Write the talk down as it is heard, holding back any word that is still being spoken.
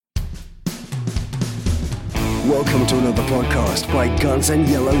welcome to another podcast by Guns and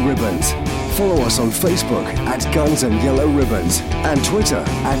Yellow Ribbons. Follow us on Facebook at Guns and Yellow Ribbons and Twitter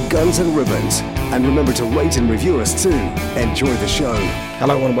at Guns and Ribbons. And remember to rate and review us too. Enjoy the show.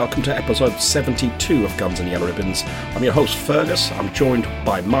 Hello and welcome to episode 72 of Guns and Yellow Ribbons. I'm your host Fergus. I'm joined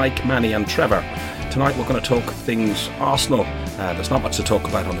by Mike, Manny and Trevor. Tonight we're going to talk things Arsenal. There's not much to talk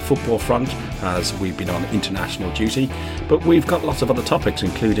about on the football front as we've been on international duty, but we've got lots of other topics,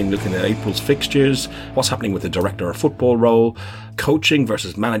 including looking at April's fixtures, what's happening with the director of football role, coaching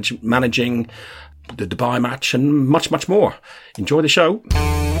versus managing, the Dubai match, and much, much more. Enjoy the show.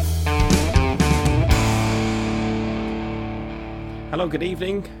 Hello, good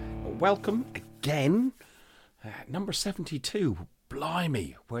evening. Welcome again. Number 72.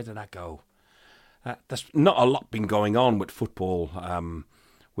 Blimey, where did that go? There's not a lot been going on with football,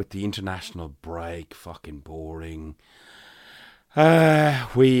 with the international break. Fucking boring.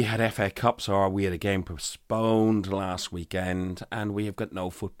 We had FA Cups, or we had a game postponed last weekend, and we have got no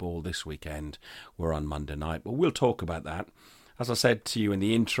football this weekend. We're on Monday night, but we'll talk about that. As I said to you in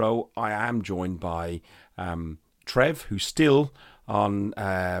the intro, I am joined by Trev, who's still on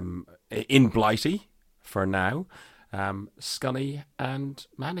in Blighty for now. Scully and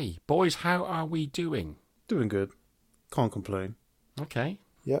Manny. Boys, how are we doing? Doing good. Can't complain. Okay.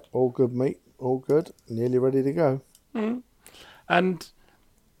 Yeah, all good, mate. All good. Nearly ready to go. Mm. And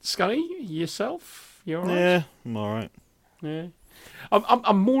Scully, yourself? You all right? Yeah, I'm all right. Yeah.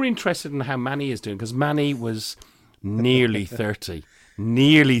 I'm more interested in how Manny is doing, because Manny was nearly 30.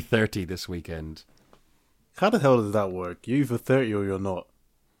 Nearly 30 this weekend. How the hell does that work? You're either 30 or you're not.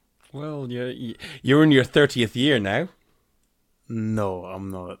 Well, you're in your 30th year now. No,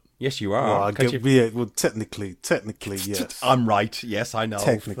 I'm not. Yes, you are. Well, technically, yes. I'm right. Yes, I know.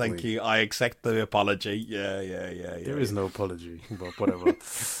 Technically. Thank you. I accept the apology. Yeah. There is no apology, but whatever.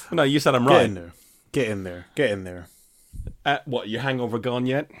 No, you said I'm right. Get in there. What, your hangover gone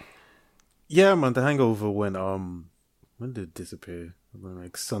yet? Yeah, man, the hangover went, when did it disappear?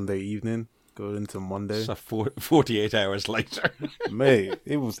 Like Sunday evening? Going into Monday. So 48 hours later. Mate,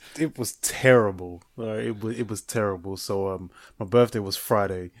 it was terrible. It was terrible. So my birthday was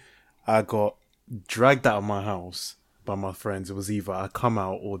Friday. I got dragged out of my house by my friends. It was either I come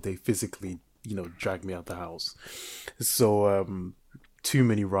out or they physically, drag me out the house. So too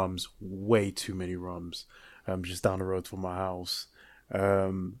many rums, way too many rums. Just down the road from my house.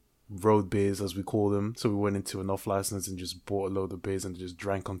 Road beers, as we call them. So we went into an off license and just bought a load of beers and just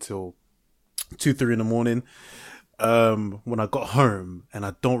drank until 2-3 in the morning. When I got home, and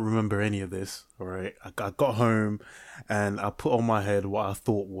I don't remember any of this, all right, I got home and I put on my head what I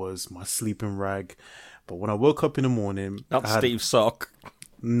thought was my sleeping rag, but when I woke up in the morning, not Steve's sock.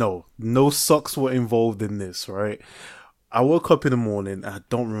 No socks were involved in this, right? I woke up in the morning and I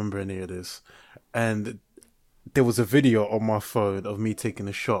don't remember any of this, and there was a video on my phone of me taking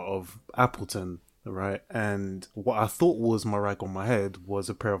a shot of Appleton, right? And what I thought was my rag on my head was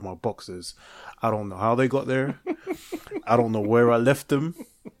a pair of my boxers. I don't know how they got there. I don't know where I left them,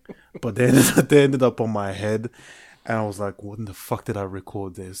 but they ended up on my head. And I was like, when the fuck did I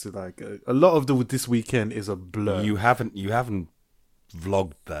record this? Like, a lot of this weekend is a blur. You haven't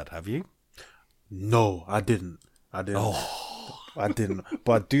vlogged that, have you? No, I didn't. Oh. I didn't.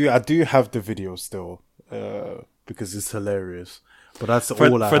 But I do have the video still, because it's hilarious. But that's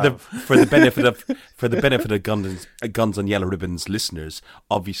all I have. For the benefit of Guns and Yellow Ribbons listeners,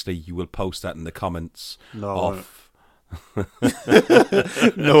 obviously you will post that in the comments. No,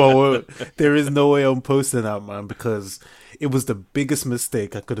 no, I won't. There is no way I'm posting that, man, because it was the biggest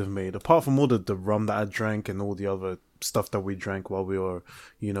mistake I could have made. Apart from all the rum that I drank and all the other stuff that we drank while we were,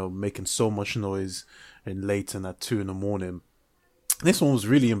 making so much noise in Leighton at 2 a.m. This one was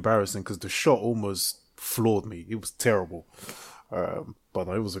really embarrassing because the shot almost floored me. It was terrible. But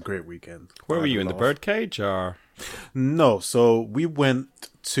it was a great weekend. Where were you, in the birdcage or? No, so we went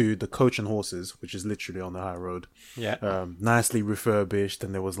to the Coach and Horses, which is literally on the high road. Yeah. Nicely refurbished,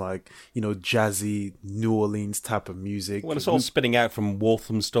 and there was jazzy New Orleans type of music. Well, it's all spitting out from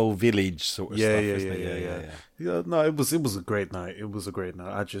Walthamstow Village sort of stuff, isn't it? Yeah. No, it was a great night. It was a great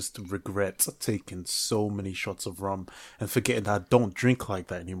night. I just regret taking so many shots of rum and forgetting that I don't drink like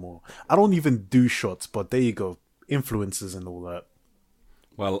that anymore. I don't even do shots, but there you go. Influences and all that.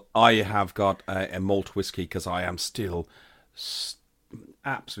 Well, I have got a malt whiskey because I am still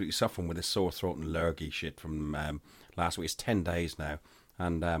absolutely suffering with this sore throat and lurgy shit from last week. It's 10 days now.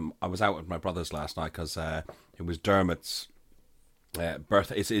 And I was out with my brothers last night because it was Dermot's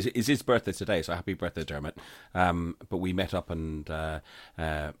birthday. It's his birthday today, so happy birthday, Dermot. But we met up and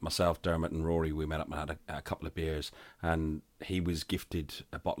myself, Dermot and Rory, we met up and had a couple of beers. And he was gifted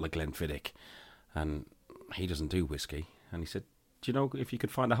a bottle of Glenfiddich. And he doesn't do whiskey. And he said, do you know if you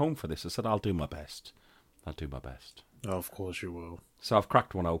could find a home for this? I said, I'll do my best. I'll do my best. Oh, of course you will. So I've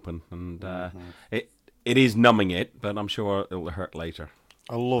cracked one open, and it is numbing it, but I'm sure it will hurt later.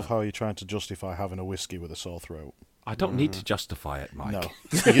 I love how you're trying to justify having a whiskey with a sore throat. I don't need to justify it, Mike. No,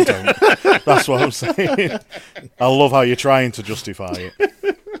 you don't. That's what I'm saying. I love how you're trying to justify it.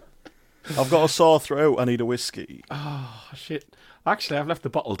 I've got a sore throat. I need a whiskey. Oh, shit. Actually, I've left the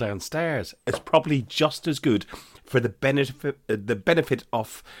bottle downstairs. It's probably just as good for the benefit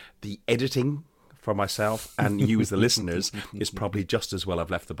of the editing for myself and you as the listeners. It's probably just as well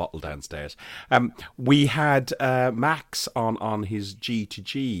I've left the bottle downstairs. We had Max on his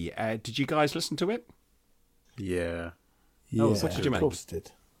G2G. Did you guys listen to it? Yeah. Yeah, what did you of make? course it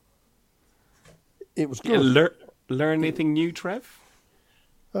did. It was good. Learn anything new, Trev?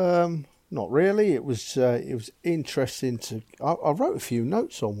 Not really. It was interesting to. I wrote a few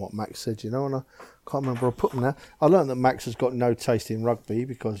notes on what Max said, and I can't remember I put them there. I learned that Max has got no taste in rugby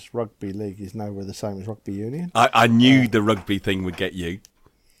because rugby league is nowhere the same as rugby union. I knew the rugby thing would get you.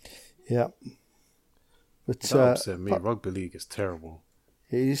 Yeah, but That upset me. Rugby league is terrible.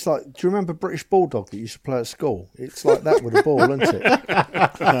 it's like, do you remember British Bulldog that you used to play at school? It's like that with a ball, isn't it?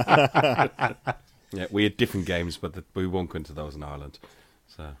 Yeah, we had different games, but we won't go into those in Ireland.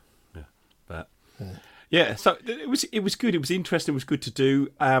 So, yeah, but yeah, so it was good. It was interesting. It was good to do.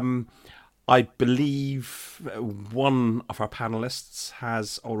 I believe one of our panelists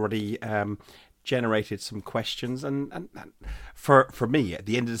has already generated some questions, and for me at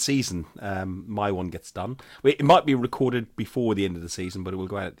the end of the season, my one gets done. It might be recorded before the end of the season, but it will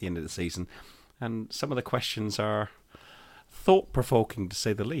go out at the end of the season. And some of the questions are thought-provoking, to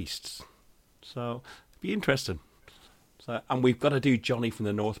say the least. So it'll be interesting. So, and we've got to do Johnny from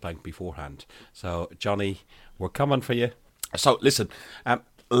the North Bank beforehand. So Johnny, we're coming for you. So listen,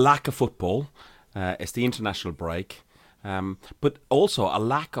 lack of football. It's the international break. But also a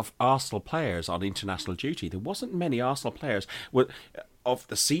lack of Arsenal players on international duty. There wasn't many Arsenal players of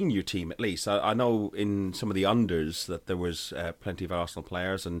the senior team, at least. I know in some of the unders that there was plenty of Arsenal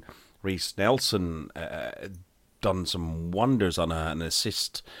players, and Reece Nelson done some wonders on an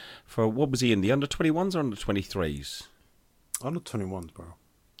assist for, what was he in, the under-21s or under-23s? Under-21s, bro.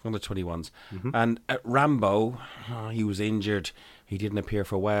 Under-21s. Mm-hmm. And Rambo, he was injured. He didn't appear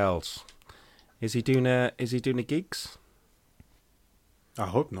for Wales. Is he doing a gigs? I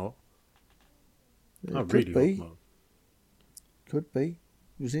hope not. I Could really be. hope not. Could be.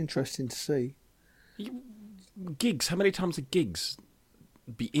 It was interesting to see. Giggs, how many times did Giggs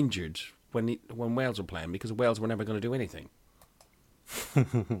be injured when Wales were playing, because Wales were never going to do anything?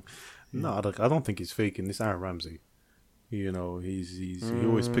 No, I don't think he's faking. It's Aaron Ramsey. You know, he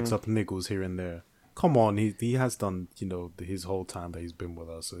always picks up niggles here and there. Come on, he has done, his whole time that he's been with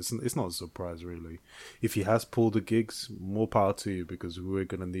us. So it's not a surprise, really. If he has pulled the gigs, more power to you, because we're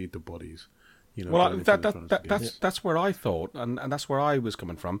going to need the bodies. Well, that's where I thought, and that's where I was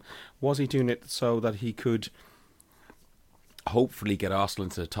coming from. Was he doing it so that he could hopefully get Arsenal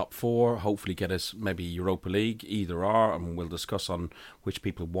into the top four, hopefully get us maybe Europa League, either or, and we'll discuss on which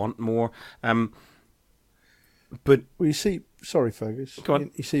people want more. But you see, sorry, Fergus. Go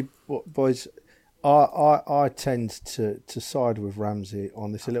on. You see, what, boys, I tend to side with Ramsey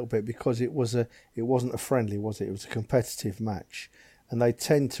on this a little bit, because it wasn't a friendly, was it? It was a competitive match, and they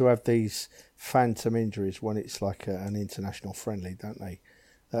tend to have these phantom injuries when it's like an international friendly, don't they?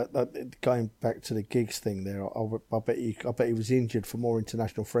 Going back to the Giggs thing there, I bet he was injured for more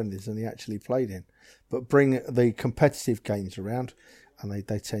international friendlies than he actually played in. But bring the competitive games around, and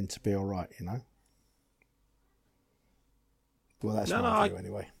they tend to be all right, Well, that's my view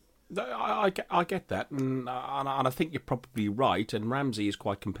anyway. I get that, and I think you're probably right, and Ramsey is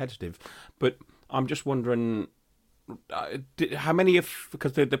quite competitive, but I'm just wondering how many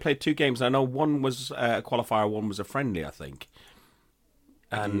because they played two games, and I know one was a qualifier, one was a friendly, I think.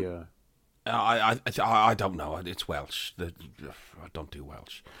 And yeah. I don't know. It's Welsh. I don't do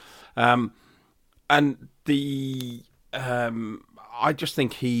Welsh. And I just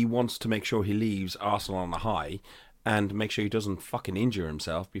think he wants to make sure he leaves Arsenal on a high, and make sure he doesn't fucking injure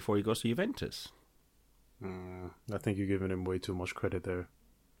himself before he goes to Juventus. I think you're giving him way too much credit there.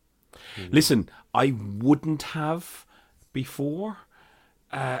 Listen, I wouldn't have before,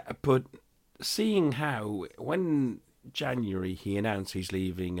 but seeing how when January he announced he's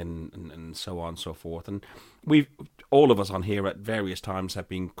leaving and so on and so forth, and all of us on here at various times have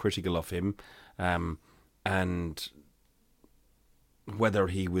been critical of him, and whether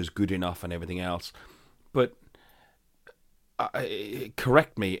he was good enough and everything else, but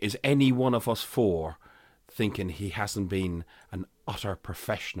correct me, is any one of us four thinking he hasn't been an utter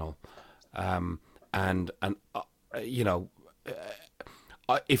professional you know,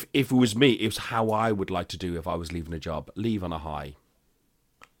 if it was me, it was how I would like to do if I was leaving a job. Leave on a high.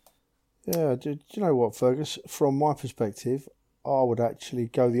 Yeah, do you know what, Fergus? From my perspective, I would actually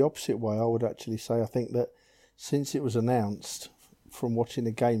go the opposite way. I would actually say I think that since it was announced from watching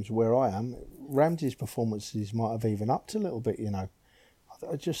the games where I am, Ramsey's performances might have even upped a little bit, you know.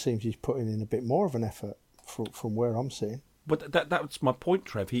 It just seems he's putting in a bit more of an effort from where I'm sitting. But that's my point,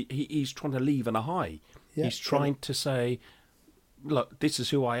 Trev. He's trying to leave on a high. Yeah, he's trying to say, look, this is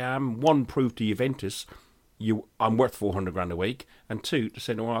who I am. One, prove to Juventus, I'm worth 400 grand a week. And two, to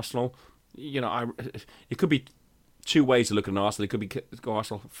say to Arsenal, you know, it could be two ways to look at Arsenal. It could be go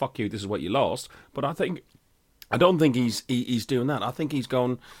Arsenal, fuck you, this is what you lost. But I don't think he's doing that. I think he's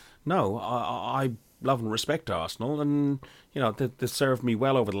going, no, I love and respect Arsenal, and you know they served me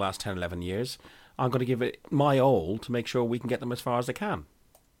well over the last 10, 11 years. I'm going to give it my all to make sure we can get them as far as they can.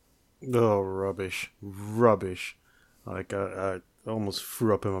 Oh, rubbish. Like, I almost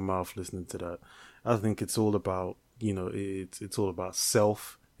threw up in my mouth listening to that. I think it's all about, you know, it's all about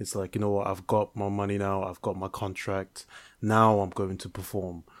self. It's like, you know what, I've got my money now, I've got my contract, now I'm going to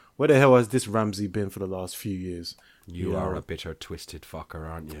perform. Where the hell has this Ramsey been for the last few years? You are a bitter, twisted fucker,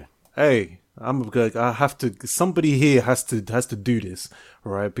 aren't you? Hey, I have to. Somebody here has to do this,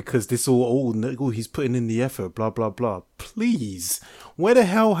 right? Because this all he's putting in the effort, blah blah blah. Please, where the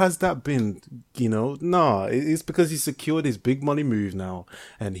hell has that been? You know, nah. It's because he secured his big money move now,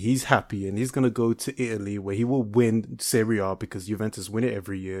 and he's happy, and he's gonna go to Italy where he will win Serie A because Juventus win it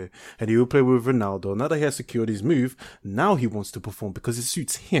every year, and he will play with Ronaldo. Now that he has secured his move, now he wants to perform because it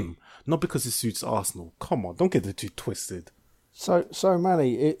suits him, not because it suits Arsenal. Come on, don't get it too twisted. So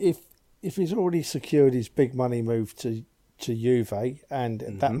Manny, if he's already secured his big money move to Juve and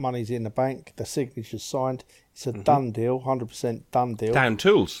that money's in the bank, the signature's signed, it's a done deal, 100% done deal. Down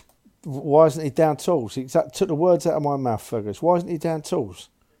tools. Why isn't he down tools? Took the words out of my mouth, Fergus. Why isn't he down tools?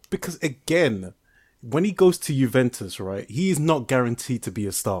 Because again, when he goes to Juventus, right, he is not guaranteed to be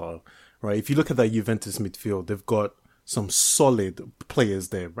a starter, right? If you look at that Juventus midfield, they've got some solid players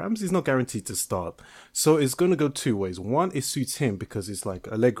there. Ramsey's not guaranteed to start. So it's going to go two ways. One, it suits him because it's like,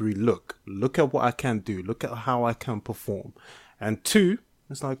 Allegri, look at what I can do. Look at how I can perform. And two,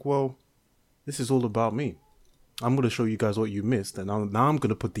 it's like, well, this is all about me. I'm going to show you guys what you missed. And now I'm going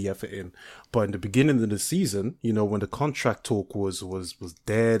to put the effort in. But in the beginning of the season, you know, when the contract talk was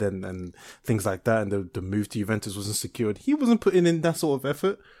dead and things like that, and the move to Juventus wasn't secured, he wasn't putting in that sort of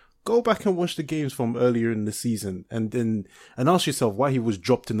effort. Go back and watch the games from earlier in the season and ask yourself why he was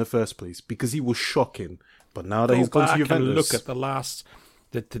dropped in the first place, because he was shocking. But now that he's gone to Juventus, and look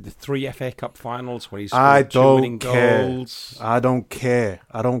at the three FA Cup finals where he's I scored two winning care. goals. I don't care.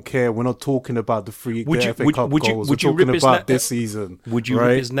 We're not talking about the FA Cup goals. We're Would you talking rip about this season. Would you right?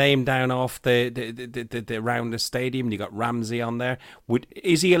 rip his name down off the around the stadium? You got Ramsey on there.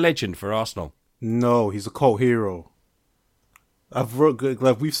 Is he a legend for Arsenal? No, he's a cult hero.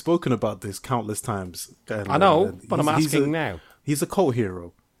 We've spoken about this countless times. I know, but I'm asking now. He's a cult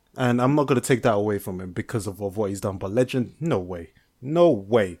hero, and I'm not going to take that away from him because of what he's done. But legend, no way.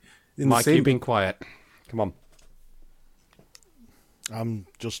 Mike, you've been quiet. Come on. I'm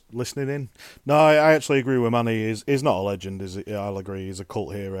just listening in. No, I actually agree with Manny. He's not a legend. I'll agree. He's a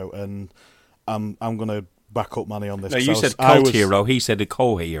cult hero, and I'm going to back up Manny on this. No, you said cult hero. He said a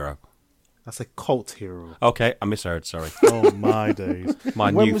co-hero. I said cult hero. Okay, I misheard, sorry. Oh, my days.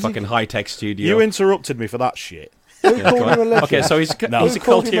 My new fucking high-tech studio. You interrupted me for that shit. Who called him a legend? Okay, so he's a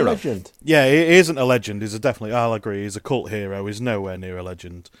cult hero. Yeah, he isn't a legend. I'll agree, he's a cult hero. He's nowhere near a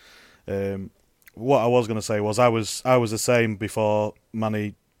legend. What I was going to say was I was the same before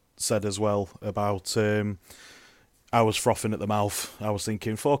Manny said as well about I was frothing at the mouth. I was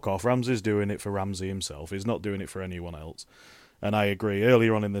thinking, fuck off, Ramsey's doing it for Ramsey himself. He's not doing it for anyone else. And I agree,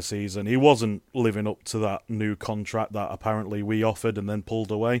 earlier on in the season, he wasn't living up to that new contract that apparently we offered and then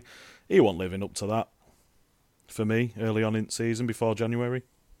pulled away. He wasn't living up to that, for me, early on in the season, before January.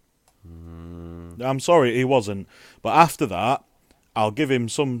 I'm sorry, he wasn't. But after that, I'll give him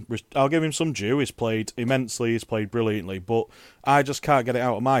some due. He's played immensely, he's played brilliantly, but I just can't get it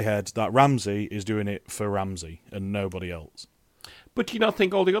out of my head that Ramsey is doing it for Ramsey and nobody else. But do you not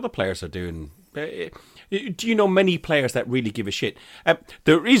think all the other players are doing... Do you know many players that really give a shit?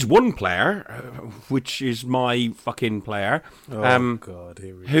 There is one player, which is my fucking player, God,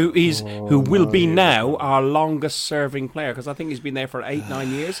 who will be now our longest-serving player, because I think he's been there for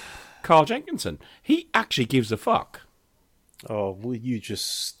 8-9 years. Carl Jenkinson. He actually gives a fuck. Oh, will you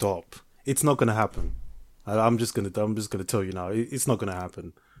just stop? It's not going to happen. I'm just gonna tell you now. It's not going to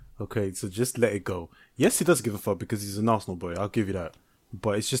happen. Okay, so just let it go. Yes, he does give a fuck because he's an Arsenal boy. I'll give you that.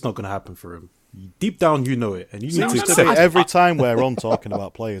 But it's just not going to happen for him. Deep down, you know it, and you need to Seems to accept be it. every time we're on talking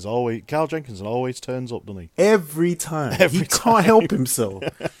about players. Always, Carl Jenkinson always turns up, doesn't he? Every time. He can't help himself.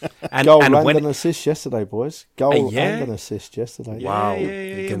 Goal and and when an assist yesterday, boys. Goal yeah. and an assist yesterday. Wow. yeah.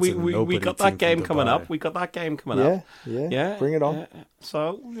 Against We a we nobody got team that game from coming Dubai. up. We got that game coming Yeah, up. yeah. Bring it on. Yeah.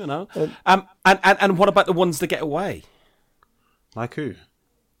 So and what about the ones that get away? Like who?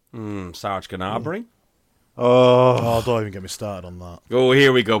 Sarge Gnabry. Oh, don't even get me started on that. Oh,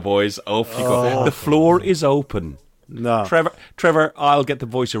 here we go, boys. Off you go. The floor is open. No. Trevor, I'll get the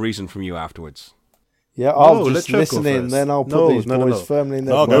voice of reason from you afterwards. Yeah, I'll let just Trev listen go in, first. then I'll put No, these no, boys no. firmly in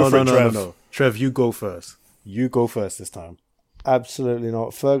their No, go place. for it, Trev. No. Trev, you go first. You go first this time. Absolutely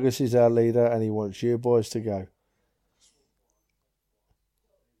not. Fergus is our leader, and he wants you boys to go.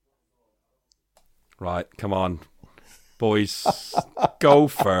 Right, come on, boys, go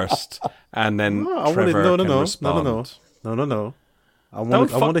first, and then No, Trevor can respond. No. I Don't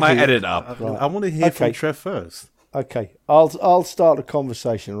fuck my hear, edit up. I want to hear from Okay. Trev first. Okay, I'll start the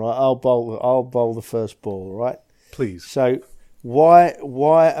conversation. Right, I'll bowl the first ball. Right. Please. So why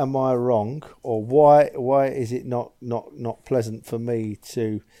am I wrong, or why is it not pleasant for me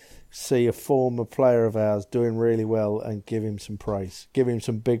to see a former player of ours doing really well and give him some praise, give him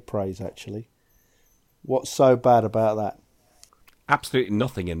some big praise actually? What's so bad about that? Absolutely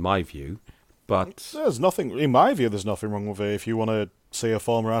nothing in my view, but There's nothing, in my view, there's nothing wrong with it. If you want to see a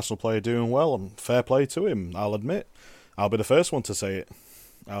former Arsenal player doing well, and fair play to him, I'll admit. I'll be the first one to say it.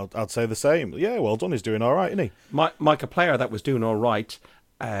 I'd say the same. Yeah, well done, he's doing all right, isn't he? Mike, a player that was doing all right,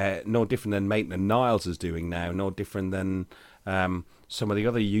 no different than Maitland-Niles is doing now, no different than some of the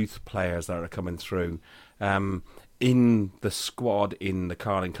other youth players that are coming through. In the squad, in the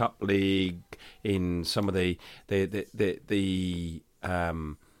Carling Cup League, in some of the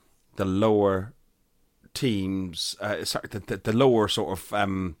lower teams, the lower sort of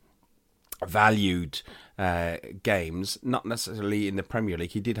valued games, not necessarily in the Premier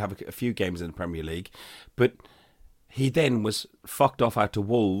League. He did have a few games in the Premier League, but he then was fucked off out to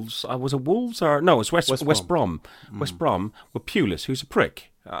Wolves. Was it Wolves or no? It was West Brom. West Brom with Pulis, who's a prick.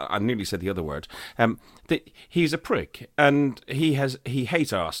 I nearly said the other word. He's a prick, and he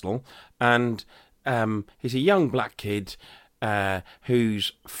hates Arsenal, and he's a young black kid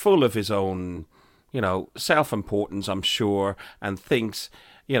who's full of his own, self-importance, I'm sure, and thinks,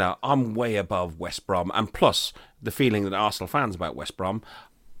 I'm way above West Brom, and plus the feeling that Arsenal fans about West Brom.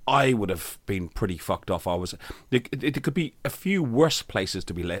 I would have been pretty fucked off. There could be a few worse places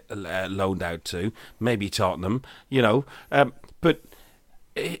to be loaned out to, maybe Tottenham, but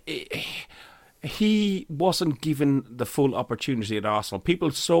he wasn't given the full opportunity at Arsenal.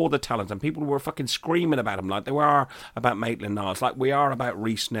 People saw the talent, and people were fucking screaming about him like they were about Maitland-Niles, like we are about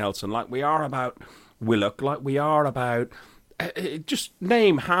Reece Nelson, like we are about Willock, like we are about... just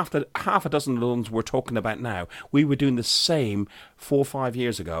name half a dozen of the ones we're talking about now. We were doing the same 4 or 5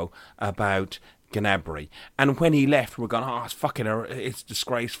 years ago about Gnabry, and when he left, we're going, it's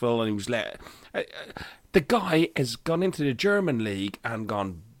disgraceful, and he was let. The guy has gone into the German league and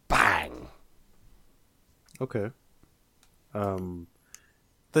gone bang. Okay.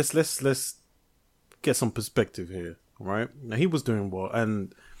 Let's get some perspective here, right? Now, he was doing well,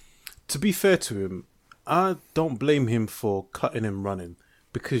 and to be fair to him, I don't blame him for cutting and running,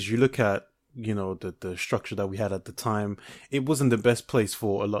 because you look at the structure that we had at the time. It wasn't the best place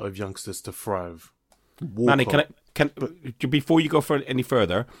for a lot of youngsters to thrive. Manny, before you go any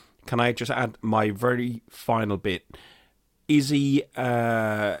further, can I just add my very final bit? Is his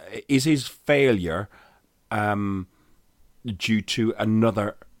failure due to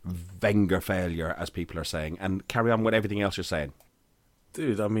another Wenger failure, as people are saying? And carry on with everything else you're saying.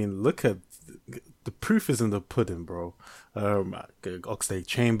 Dude, I mean, look at the proof is in the pudding, bro.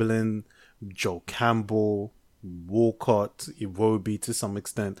 Oxlade-Chamberlain, Joe Campbell, Walcott, Iwobi to some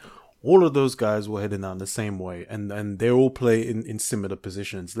extent. All of those guys were heading down the same way, and they all play in similar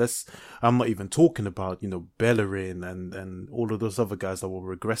positions. I'm not even talking about, Bellerin and all of those other guys that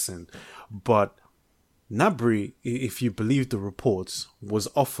were regressing. But Gnabry, if you believe the reports, was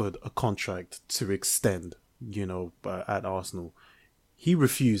offered a contract to extend, at Arsenal. He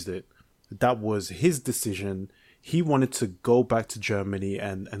refused it. That was his decision. He wanted to go back to Germany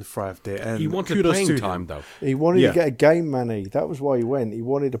and thrive there. And he wanted playing time, though. He wanted to get a game, Manny. That was why he went. He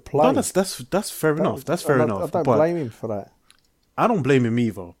wanted to play. No, that's fair enough. That's fair enough. I don't blame him for that. I don't blame him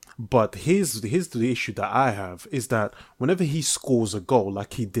either. But here's the issue that I have is that whenever he scores a goal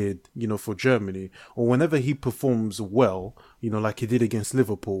like he did, for Germany, or whenever he performs well, like he did against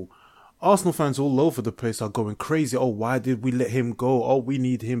Liverpool, Arsenal fans all over the place are going crazy. Oh, why did we let him go? Oh, we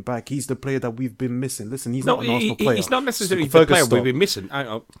need him back. He's the player that we've been missing. Listen, he's not an Arsenal player. He's not necessarily the player we've been missing.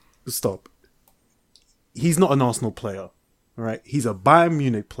 Stop. he's not an Arsenal player, right? He's a Bayern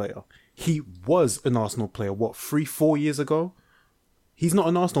Munich player. He was an Arsenal player, 3-4 years ago? He's not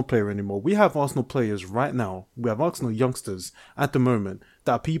an Arsenal player anymore. We have Arsenal players right now. We have Arsenal youngsters at the moment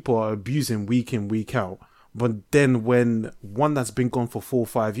that people are abusing week in, week out. But then when one that's been gone for 4 or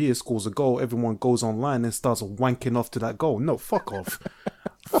 5 years scores a goal, everyone goes online and starts wanking off to that goal. No, fuck off.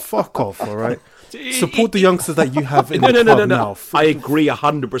 Fuck off, all right? Support the youngsters that you have in the club now. I agree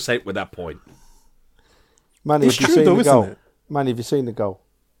 100% with that point. Manny, It's have you true seen though, the isn't goal? it? Manny, have you seen the goal?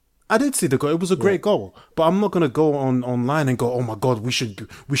 I did see the goal. It was a great goal, but I'm not gonna go online and go, "Oh my god, we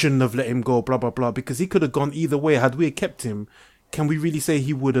shouldn't have let him go," blah blah blah, because he could have gone either way. Had we kept him, can we really say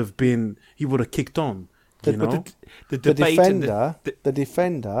he would have kicked on? You know, The The debate defender, and the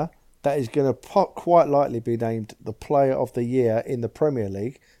defender that is going to quite likely be named the Player of the Year in the Premier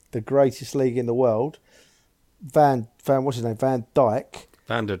League, the greatest league in the world. What's his name? Van Dijk.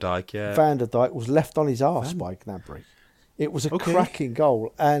 Van der Dijk, yeah. Van der Dijk was left on his arse by Gnabry. It was a cracking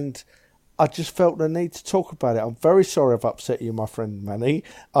goal, and I just felt the need to talk about it. I'm very sorry I've upset you, my friend Manny.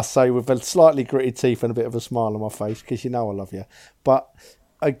 I say with a slightly gritted teeth and a bit of a smile on my face, because you know I love you. But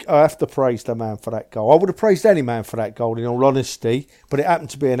I have to praise the man for that goal. I would have praised any man for that goal, in all honesty, but it happened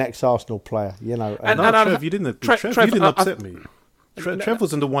to be an ex-Arsenal player, you know. Trev, you didn't upset me. Trev Trev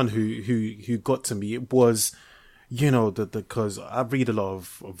wasn't the one who got to me. It was, you know, because I read a lot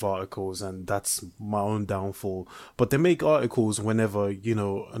of articles, and that's my own downfall. But they make articles whenever, you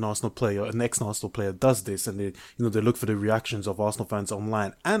know, an ex-Arsenal player does this, and they look for the reactions of Arsenal fans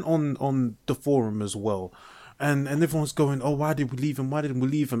online and on the forum as well. And everyone's going, "Oh, why did we leave him? Why didn't we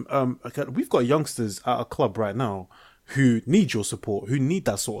leave him?" Okay, we've got youngsters at our club right now who need your support, who need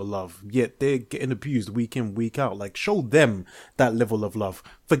that sort of love, yet they're getting abused week in, week out. Like, show them that level of love.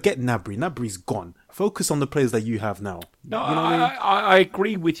 Forget Gnabry. Gnabry's gone. Focus on the players that you have now. No, you know what I mean? I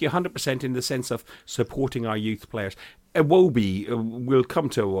agree with you 100% in the sense of supporting our youth players. Iwobi, we'll come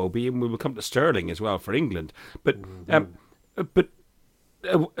to Iwobi, and we will come to Sterling as well for England. But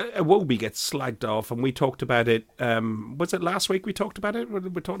Iwobi gets slagged off, and we talked about it. Was it last week we talked about it?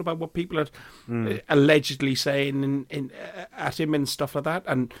 We talked about what people are allegedly saying at him and stuff like that.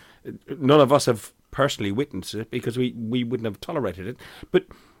 And none of us have personally witnessed it because we wouldn't have tolerated it. But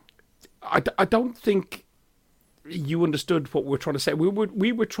I don't think you understood what we were trying to say.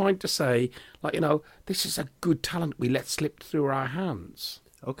 We were trying to say, like, you know, this is a good talent we let slip through our hands.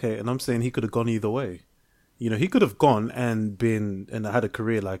 Okay, and I'm saying he could have gone either way. You know, he could have gone and had a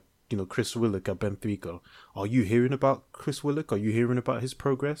career like, you know, Chris Willock at Benfica. Are you hearing about Chris Willock? Are you hearing about his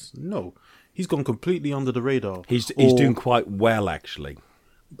progress? No. He's gone completely under the radar. He's doing quite well, actually.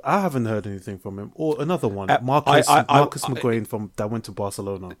 I haven't heard anything from him. Or another one, Marcus McGuane that went to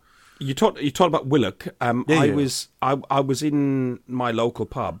Barcelona. You talked about Willock. Yeah. I was in my local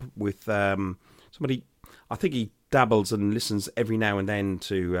pub with somebody. I think he dabbles and listens every now and then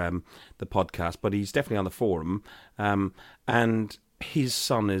to the podcast, but he's definitely on the forum. And his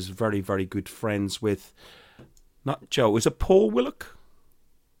son is very, very good friends with, not Joe, is it Paul Willock?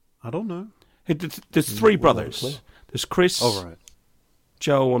 I don't know. There's three brothers. There's Chris,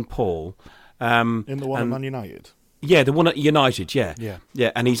 Joe, and Paul. In the one at Man United? Yeah, the one at United, yeah.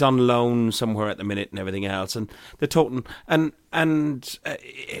 Yeah, and he's on loan somewhere at the minute and everything else. And they're talking, and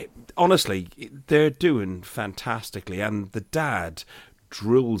honestly, they're doing fantastically. And the dad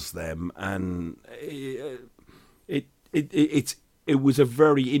drills them, and it was a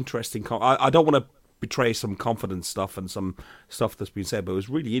very interesting. I don't want to betray some confidence stuff and some stuff that's been said, but it was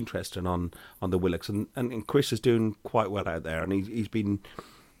really interesting on the Willocks, and Chris is doing quite well out there, and he's been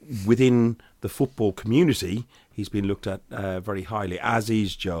within the football community. He's been looked at very highly, as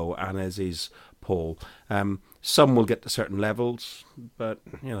is Joe and as is Paul. Some will get to certain levels, but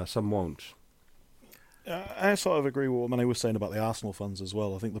some won't. I sort of agree with what Manny was saying about the Arsenal fans as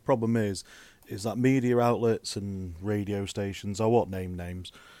well. I think the problem is that media outlets and radio stations, I won't name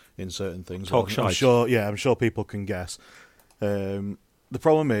names in certain things. Talk shite. I'm sure people can guess. The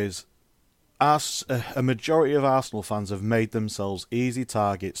problem is, a majority of Arsenal fans have made themselves easy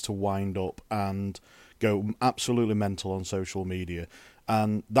targets to wind up and go absolutely mental on social media.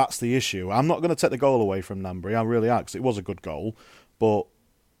 And that's the issue. I'm not going to take the goal away from Gnabry. I really am, because it was a good goal. But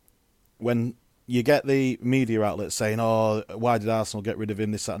when you get the media outlets saying, "Oh, why did Arsenal get rid of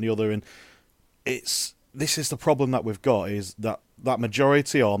him, this, that and the other," and this is the problem that we've got, is that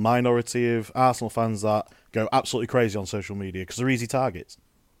majority or minority of Arsenal fans that go absolutely crazy on social media because they're easy targets.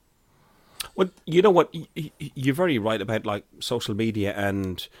 Well, you know what? You're very right about like social media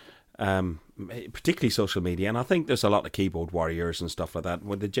and particularly social media. And I think there's a lot of keyboard warriors and stuff like that,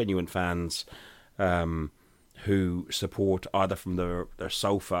 with the genuine fans who support either from their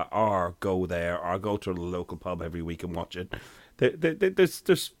sofa or go there or go to the local pub every week and watch it.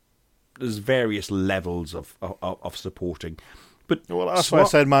 There's various levels of supporting. But well, that's why I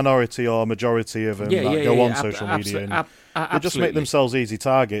said minority or majority of them that go on social media and they just make themselves easy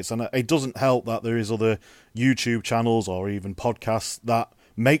targets. And it doesn't help that there is other YouTube channels or even podcasts that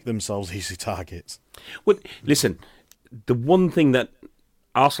make themselves easy targets. Well, listen, the one thing that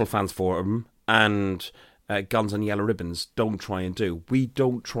Arsenal Fans Forum and Guns and Yellow Ribbons don't try and do, we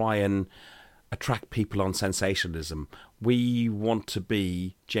don't try and attract people on sensationalism. We want to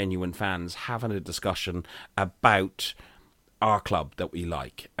be genuine fans having a discussion about our club that we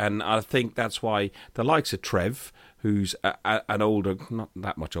like. And I think that's why the likes of Trev, who's an older, not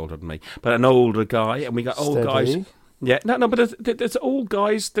that much older than me, but an older guy, and we got old guys. Yeah, no, but there's old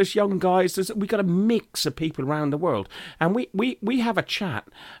guys, there's young guys, we got a mix of people around the world. And we have a chat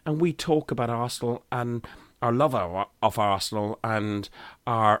and we talk about Arsenal and our love of Arsenal and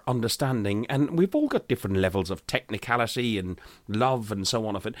our understanding. And we've all got different levels of technicality and love and so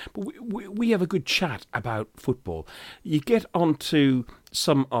on of it. But we have a good chat about football. You get onto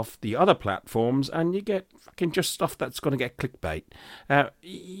some of the other platforms and you get fucking just stuff that's going to get clickbait.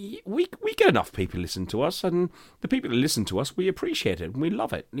 We get enough people listen to us, and the people who listen to us, we appreciate it and we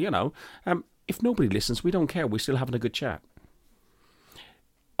love it. You know, if nobody listens, we don't care. We're still having a good chat.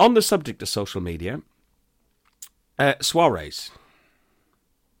 On the subject of social media, Suarez.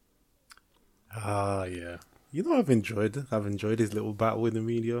 Yeah. You know, I've enjoyed his little battle with the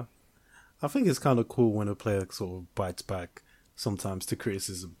media. I think it's kind of cool when a player sort of bites back sometimes to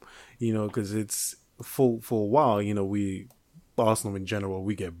criticism, you know, because it's for a while, you know, Arsenal in general,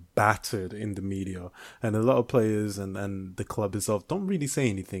 we get battered in the media, and a lot of players and the club itself don't really say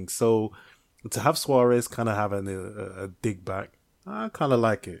anything. So to have Suarez kind of having a dig back, I kind of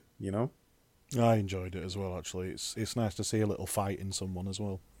like it, you know. I enjoyed it as well, actually. It's nice to see a little fight in someone as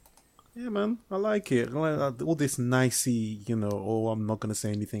well. Yeah, man, I like it. I like all this nicey, you know, I'm not going to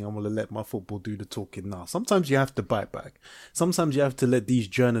say anything. I'm going to let my football do the talking now. Sometimes you have to bite back. Sometimes you have to let these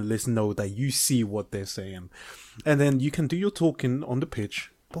journalists know that you see what they're saying. And then you can do your talking on the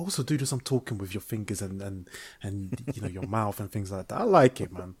pitch, but also do some talking with your fingers and you know, your mouth and things like that. I like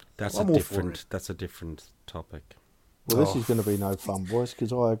it, man. That's a different topic. Well, this is going to be no fun, boys,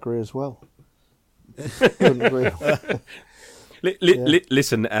 because I agree as well. Couldn't agree.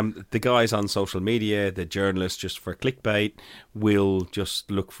 Listen, the guys on social media, the journalists, just for clickbait, will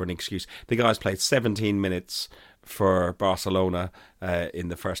just look for an excuse. The guys played 17 minutes for Barcelona in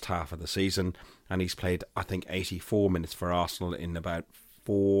the first half of the season, and he's played, I think, 84 minutes for Arsenal in about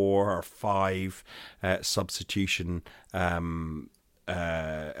 4 or 5 substitution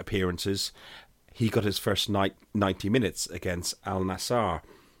appearances. He got his first 90 minutes against Al Nassr.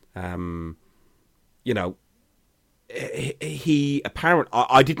 You know, he apparently,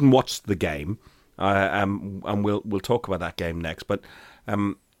 I didn't watch the game, and we'll talk about that game next, but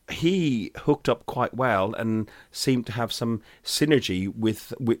he hooked up quite well and seemed to have some synergy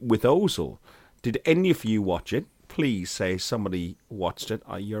with Ozil. Did any of you watch it? Please say somebody watched it.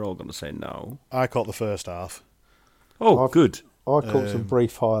 You're all going to say no. I caught the first half. Oh, good. I caught some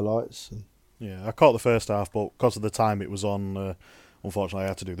brief highlights. Yeah, I caught the first half, but because of the time it was on, unfortunately I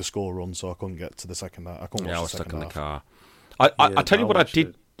had to do the school run, so I couldn't get to the second half. I was stuck in the car. I tell you what I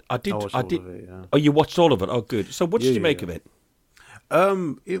did. I did. It, yeah. Oh, you watched all of it? Oh, good. So what did you make of it?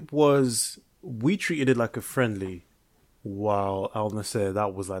 We treated it like a friendly, while Al Nassr,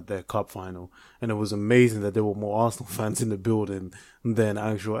 that was like their cup final. And it was amazing that there were more Arsenal fans in the building than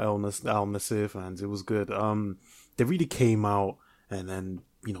actual Al Nassr fans. It was good. They really came out and then,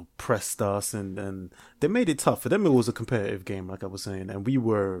 you know, pressed us and they made it tough. For them, it was a competitive game, like I was saying. And we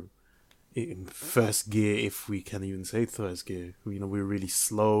were in first gear, if we can even say first gear. You know, we were really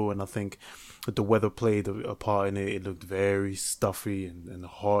slow, and I think the weather played a part in it. It looked very stuffy and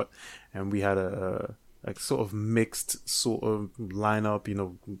hot, and we had a sort of mixed sort of lineup, you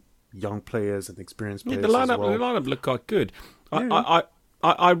know, young players and experienced players. The lineup looked quite good. Yeah.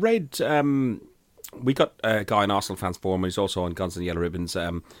 I read, we got a guy in Arsenal Fans Forum, he's also on Guns and Yellow Ribbons.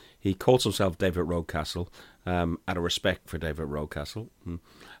 He calls himself David Rocastle, out of respect for David Rocastle.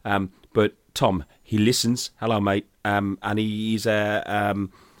 But Tom, he listens. Hello, mate. And he's a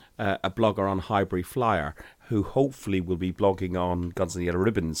blogger on Highbury Flyer, who hopefully will be blogging on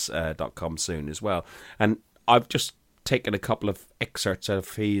gunsandyellowribbons.com soon as well. And I've just taken a couple of excerpts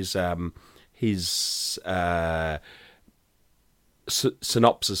of his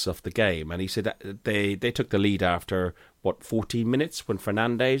synopsis of the game, and he said that they took the lead after 14 minutes when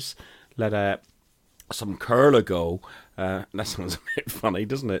Fernandes let some curler go That sounds a bit funny,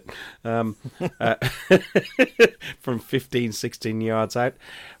 doesn't it? From 15, 16 yards out.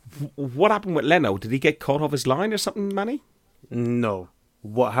 What happened with Leno? Did he get caught off his line or something, Manny? No.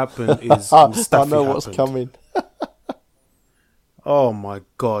 What happened is I Mustafi know what's happened. coming. Oh my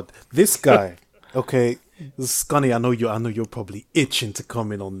god, this guy. Okay, Scunny, I know you're probably itching to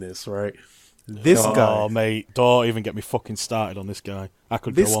come in on this, right? This guy, Oh, mate, don't even get me fucking started on this guy. I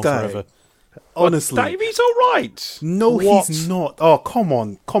could This go on guy- forever. honestly, Davey's all right. no, What? he's not. Oh, come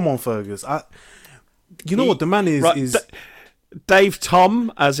on, Fergus. You know what the man is? Right, Is Dave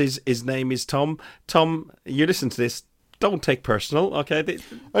Tom, as his name is Tom. Tom, you listen to this. Don't take personal, okay? It's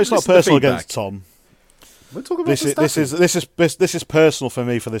not Listen to personal feedback. against Tom. we're talking about This is personal for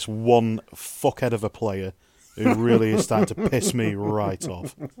me for this one fuckhead of a player who really is starting to piss me right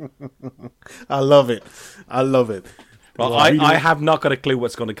off. I love it. Well, I have not got a clue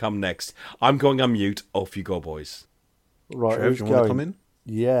what's going to come next. I'm going on mute. Off you go, boys. Right, Trev, who's you want to going? come in?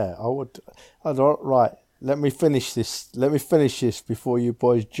 Yeah, I would. Right, let me finish this. Let me finish this before you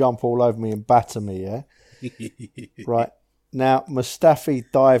boys jump all over me and batter me. Yeah. Right now, Mustafi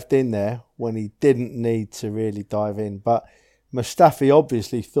dived in there when he didn't need to really dive in, but Mustafi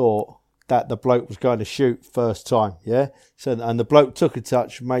obviously thought that the bloke was going to shoot first time. Yeah. So and the bloke took a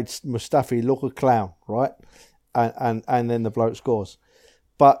touch, made Mustafi look a clown, right? And then the bloke scores.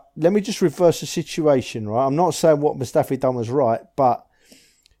 But let me just reverse the situation, right? I'm not saying what Mustafi done was right, but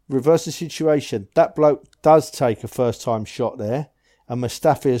reverse the situation. That bloke does take a first-time shot there, and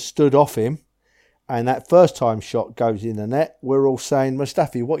Mustafi has stood off him, and that first-time shot goes in the net. We're all saying,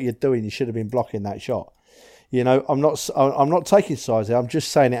 Mustafi, what you're doing, you should have been blocking that shot. You know, I'm not taking sides there. I'm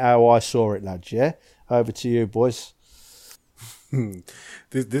just saying it how I saw it, lads, yeah? Over to you, boys.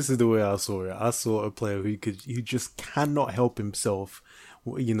 This is the way I saw it. I saw a player who just cannot help himself,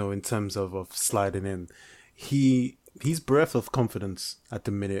 you know, in terms of sliding in. He's breath of confidence at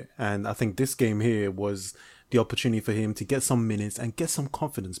the minute, and I think this game here was the opportunity for him to get some minutes and get some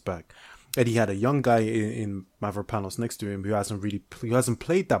confidence back. And he had a young guy in Mavropanos next to him who hasn't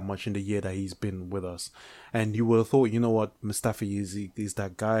played that much in the year that he's been with us. And you would have thought, you know what, Mustafi is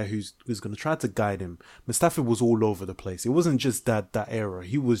that guy who's going to try to guide him. Mustafi was all over the place. It wasn't just that era.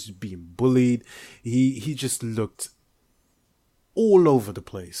 He was being bullied. He just looked all over the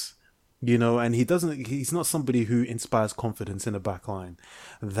place. You know, and he's not somebody who inspires confidence in the back line.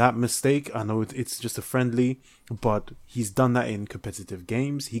 That mistake, I know it's just a friendly, but he's done that in competitive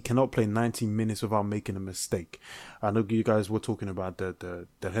games. He cannot play 90 minutes without making a mistake. I know you guys were talking about the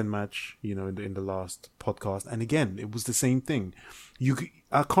head match, you know, in the last podcast. And again, it was the same thing.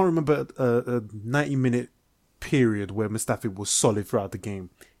 I can't remember a 90-minute period where Mustafi was solid throughout the game.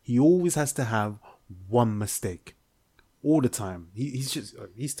 He always has to have one mistake. All the time.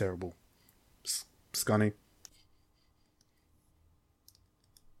 He's terrible. Scunny.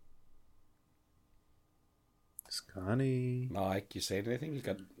 Mike, you saying anything? You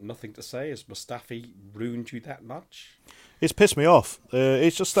got nothing to say? Has Mustafi ruined you that much? It's pissed me off.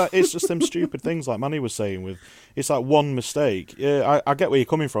 It's just them stupid things like Manny was saying. With it's like one mistake. Yeah, I get where you're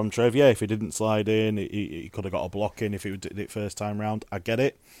coming from, Trev. Yeah, if he didn't slide in, he could have got a block in if he did it first time round. I get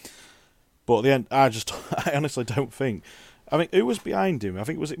it, but at the end, I honestly don't think. I mean, who was behind him? I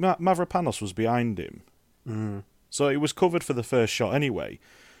think Mavropanos was behind him. Mm. So it was covered for the first shot anyway.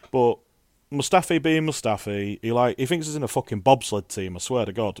 But Mustafi being Mustafi, he thinks he's in a fucking bobsled team. I swear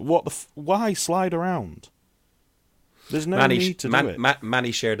to God, why slide around? There's no need to do it.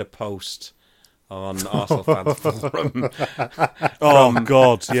 Manny shared a post on Arsenal Fans Forum.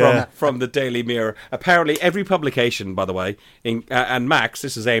 God, yeah. From the Daily Mirror. Apparently, every publication, by the way, and Max,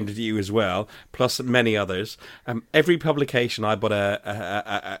 this is aimed at you as well, plus many others. Every publication I put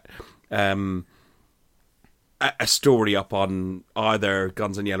a story up on either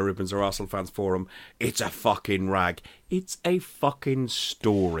Guns and Yellow Ribbons or Arsenal Fans Forum. It's a fucking rag. It's a fucking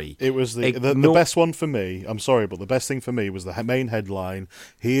story. It was the best one for me. I'm sorry, but the best thing for me was the main headline.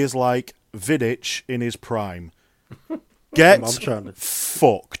 He is like Vidic in his prime. Get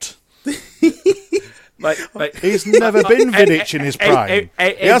fucked. He's never been Vidic in his prime.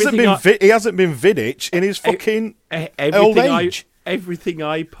 He hasn't been Vidic in his fucking old age. Everything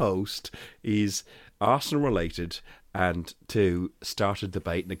I post is Arsenal related and to start a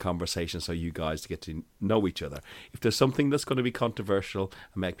debate and a conversation so you guys get to know each other. If there's something that's going to be controversial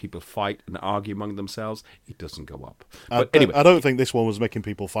and make people fight and argue among themselves, it doesn't go up. But anyway, I don't think this one was making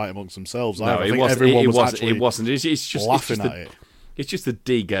people fight amongst themselves. No, I think everyone was actually It's just laughing at it. It's just the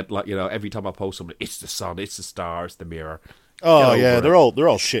dig at, like, you know, every time I post something, it's the sun, it's the stars, the mirror. Oh Get yeah, over they're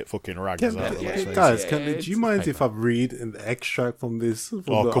all shit fucking rags. Guys, do you mind if I read an extract from this? From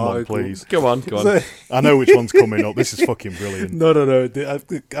Oh, the come on, article? please. Go on. I know which one's coming up. This is fucking brilliant. No.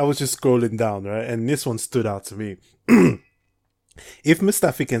 I was just scrolling down, right? And this one stood out to me. If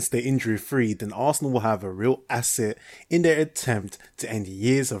Mustafi can stay injury-free, then Arsenal will have a real asset in their attempt to end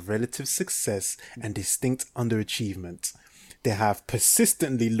years of relative success and distinct underachievement. They have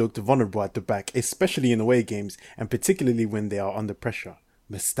persistently looked vulnerable at the back, especially in away games, and particularly when they are under pressure.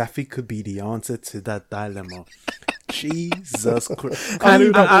 Mustafi could be the answer to that dilemma. Jesus Christ.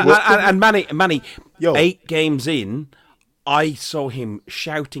 And Manny, Yo. 8 games in, I saw him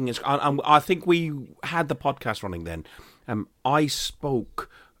shouting. I think we had the podcast running then. I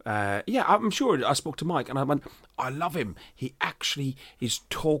spoke... I'm sure I spoke to Mike and I went, I love him. He actually is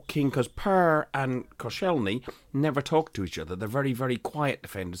talking, because Per and Koscielny never talk to each other. They're very, very quiet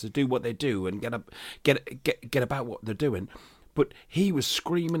defenders. They do what they do and get about what they're doing. But he was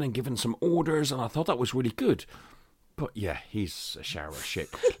screaming and giving some orders, and I thought that was really good. But yeah, he's a shower of shit.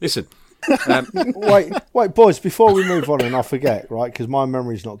 Listen. Wait, boys, before we move on and I forget, right, because my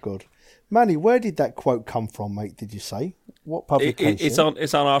memory's not good. Manny, where did that quote come from, mate, did you say? What publication?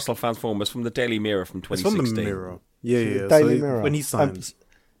 It's on Arsenal Fans Forum. It's from the Daily Mirror from 2016. It's from the Mirror. Yeah. Daily Mirror. When he signs.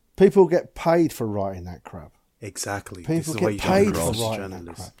 People get paid for writing that crap. Exactly. People get paid for writing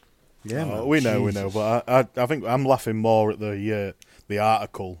that crap. Yeah, man. We know, but I think I'm laughing more at the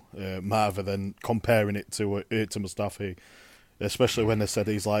article rather than comparing it to Mustafi, especially when they said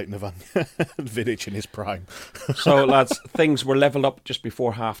he's like Nemanja Vidic in his prime. So, lads, things were levelled up just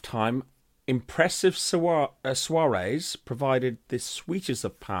before half-time. Impressive Suarez provided the sweetest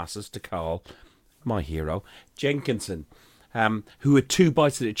of passes to Carl, my hero, Jenkinson, who had 2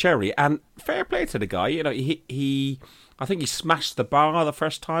 bites of the cherry. And fair play to the guy. You know, I think he smashed the bar the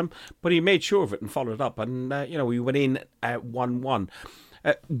first time, but he made sure of it and followed up. And, we went in at 1-1.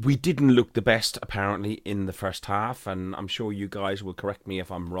 We didn't look the best, apparently, in the first half, and I'm sure you guys will correct me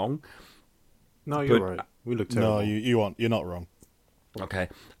if I'm wrong. No, you're right. We looked terrible. No, you're not wrong. Okay.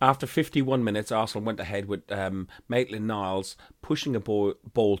 After 51 minutes, Arsenal went ahead with Maitland-Niles pushing a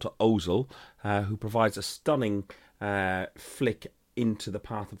ball to Ozil, who provides a stunning flick into the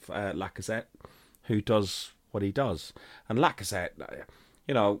path of Lacazette, who does what he does. And Lacazette,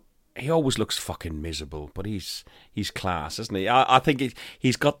 he always looks fucking miserable, but he's class, isn't he? I think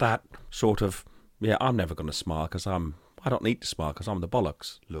he's got that sort of, I'm never going to smile because I don't need to smile because I'm the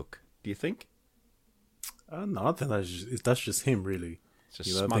bollocks look. Do you think? No, I think that's just him, really. I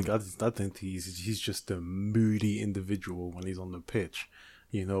think he's just a moody individual when he's on the pitch,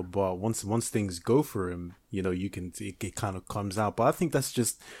 But once things go for him, it kind of comes out. But I think that's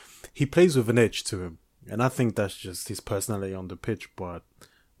just he plays with an edge to him, and I think that's just his personality on the pitch. But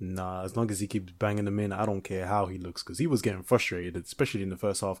nah, as long as he keeps banging them in, I don't care how he looks, because he was getting frustrated, especially in the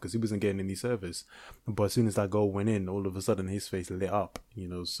first half, because he wasn't getting any service. But as soon as that goal went in, all of a sudden his face lit up,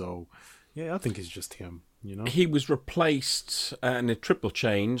 So yeah, I think it's just him. He was replaced in a triple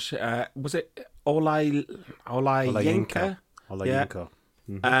change. Was it Olayinka? Olayinka.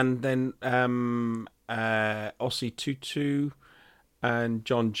 Mm-hmm. And then Ossie Tutu and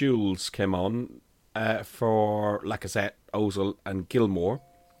John Jules came on for Lacazette, Ozil and Gilmore,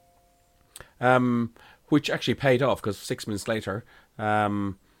 which actually paid off, because 6 minutes later,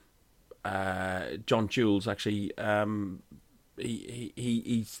 John Jules actually...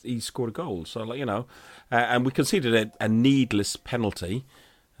 He scored a goal, so and we conceded a needless penalty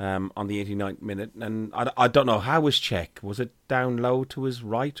on the 89th minute, and I don't know how was Cech. Was it down low to his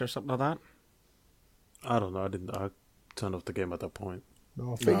right or something like that? I don't know. I turned off the game at that point.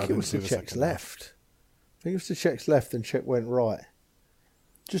 No, I think it was to Cech's left. I think it was to Cech's left, and Cech went right.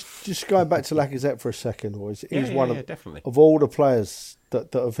 Just going back to Lacazette for a second, boys. He's one of all the players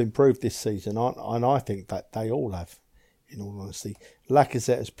that have improved this season, and I think that they all have. In all honesty,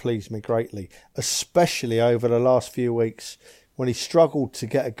 Lacazette has pleased me greatly, especially over the last few weeks when he struggled to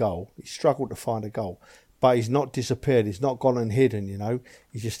get a goal. He struggled to find a goal, but he's not disappeared. He's not gone and hidden,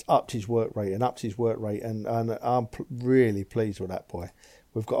 He's just upped his work rate, and I'm really pleased with that boy.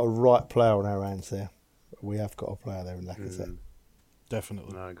 We've got a right player on our hands there. We have got a player there in Lacazette.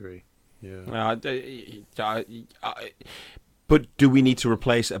 Definitely. I agree. Yeah. But do we need to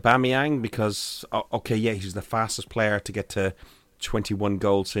replace Aubameyang? Because, he's the fastest player to get to 21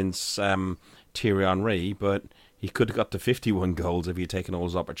 goals since Thierry Henry, but he could have got to 51 goals if he'd taken all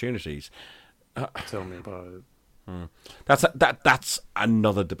his opportunities. Tell me about it. That's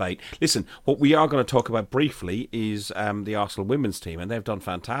another debate. Listen, what we are going to talk about briefly is the Arsenal women's team, and they've done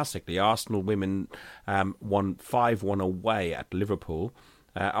fantastically. Arsenal women won 5-1 away at Liverpool.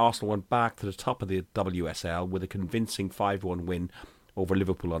 Arsenal went back to the top of the WSL with a convincing 5-1 win over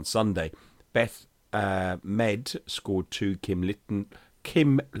Liverpool on Sunday. Beth Med scored 2.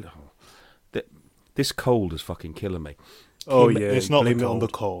 This cold is fucking killing me. It's not blame it on the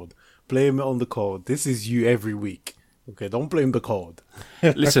cold. Blame it on the cold. This is you every week. Okay, don't blame the cold.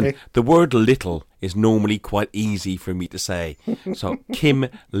 Listen, the word little is normally quite easy for me to say. So Kim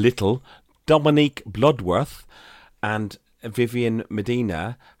Little, Dominique Bloodworth, and Vivian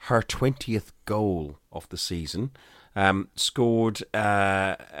Medina, her 20th goal of the season, scored.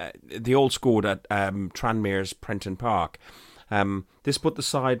 They all scored at Tranmere's Prenton Park. This put the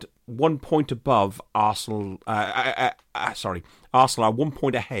side 1 point above Arsenal. Arsenal are 1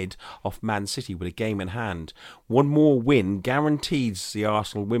 point ahead of Man City with a game in hand. One more win guarantees the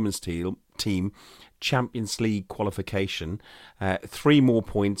Arsenal women's team Champions League qualification. 3 more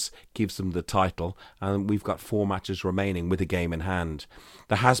points gives them the title, and we've got 4 matches remaining with a game in hand.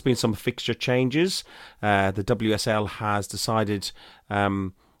 There has been some fixture changes. The WSL has decided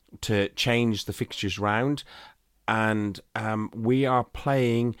to change the fixtures round. And we are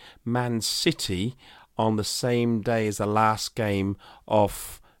playing Man City on the same day as the last game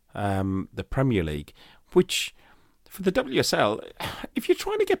of the Premier League, which for the WSL, if you're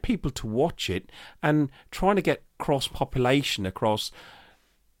trying to get people to watch it and trying to get cross-population across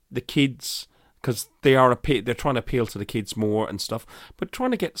the kids, because they're trying to appeal to the kids more and stuff, but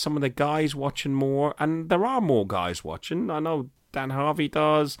trying to get some of the guys watching more, and there are more guys watching. I know Dan Harvey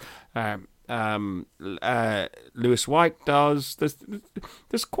does. Lewis White does.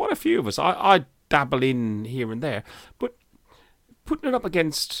 There's quite a few of us. I dabble in here and there, but putting it up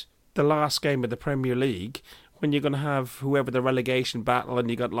against the last game of the Premier League, when you're going to have whoever the relegation battle and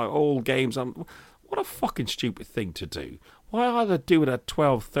you got like all games on, what a fucking stupid thing to do. Why either do it at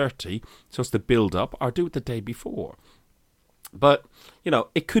 12:30, so it's the build up, or do it the day before? But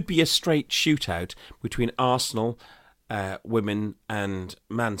it could be a straight shootout between Arsenal women and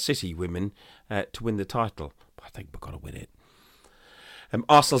Man City women to win the title. But I think we've got to win it.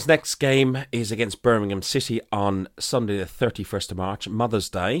 Arsenal's next game is against Birmingham City on Sunday the 31st of March, Mother's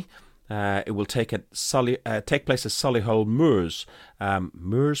Day. It will take place at Solihull Moors, at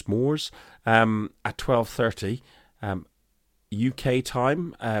 12:30 UK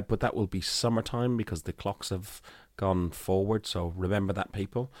time, but that will be summertime because the clocks have gone forward, so remember that,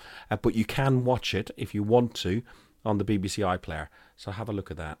 people. But you can watch it if you want to on the BBC iPlayer, so have a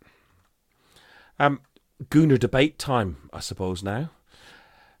look at that. Gooner debate time, I suppose, now.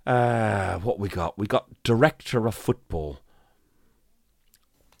 What we got? We got Director of Football.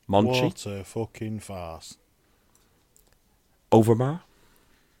 Monchi. What a fucking farce. Overmar.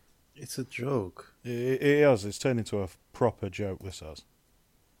 It's a joke. It is. It's turned into a proper joke, this has.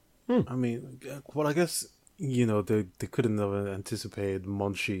 I mean, well, I guess, they couldn't have anticipated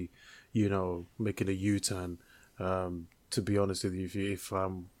Monchi, making a U-turn. To be honest with you, if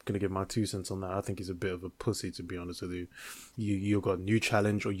I'm going to give my 2 cents on that, I think he's a bit of a pussy, to be honest with you. You've got a new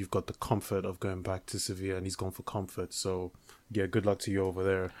challenge, or you've got the comfort of going back to Sevilla, and he's gone for comfort. So, yeah, good luck to you over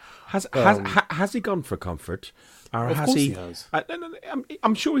there. Has he gone for comfort? Or of course he has.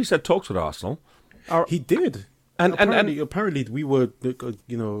 I'm sure he's had talks with Arsenal. He did. And apparently we were,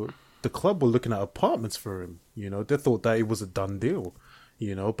 the club were looking at apartments for him. They thought that it was a done deal.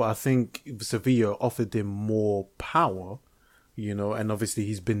 But I think Sevilla offered him more power, and obviously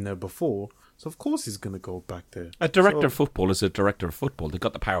he's been there before. So, of course, he's going to go back there. A director of football is a director of football. They've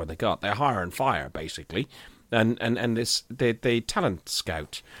got the power they got. They hire and fire, basically. And they talent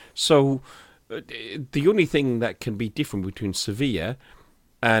scout. So, the only thing that can be different between Sevilla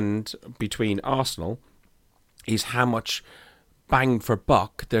and between Arsenal is how much bang for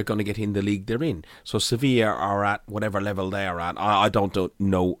buck they're going to get in the league they're in. So Sevilla are at whatever level they are at. I don't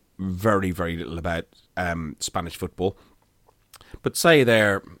know very, very little about Spanish football, but say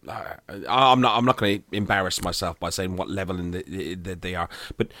they're I'm not going to embarrass myself by saying what level they are,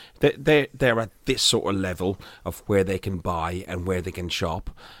 but they're at this sort of level of where they can buy and where they can shop.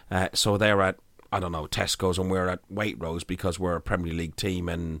 So they're at, I don't know, Tesco's, and we're at Waitrose because we're a Premier League team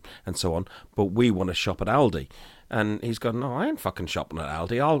and so on. But we want to shop at Aldi. And he's gone, no, I ain't fucking shopping at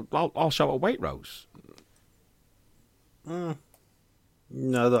Aldi. I'll shop at Waitrose. No,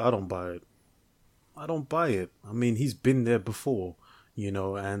 I don't buy it. I mean, he's been there before,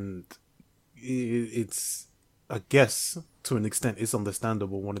 and it's, I guess, to an extent, it's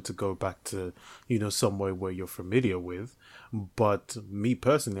understandable wanting to go back to, somewhere where you're familiar with. But me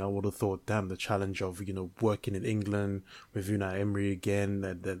personally, I would have thought, damn, the challenge of, working in England with Unai Emery again,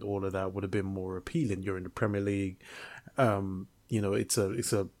 and all of that would have been more appealing. You're in the Premier League. it's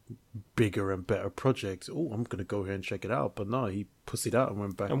a bigger and better project. Oh, I'm going to go here and check it out. But no, he pussied out and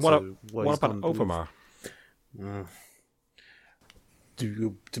went back And to what about Overmars?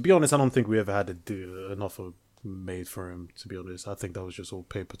 To be honest, I don't think we ever had an offer made for him, to be honest. I think that was just all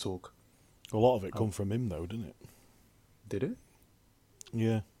paper talk. A lot of it come from him, though, didn't it? Did it?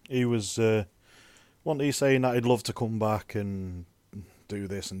 Yeah. He was, wasn't he saying that he'd love to come back and do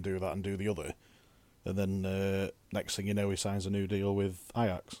this and do that and do the other? And then next thing you know, he signs a new deal with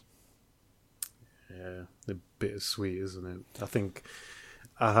Ajax. Yeah, a bit sweet, isn't it? I think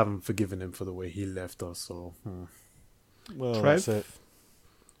I haven't forgiven him for the way he left us. So, well, that's it.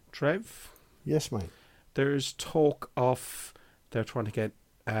 Trev? Yes, mate. There's talk of they're trying to get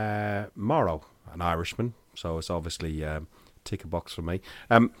Morrow, an Irishman, so it's obviously tick a box for me.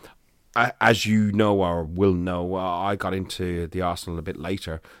 As you know or will know, I got into the Arsenal a bit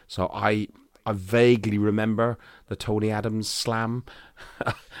later, so I vaguely remember the Tony Adams slam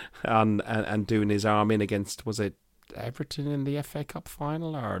and doing his arm in against, was it Everton in the FA Cup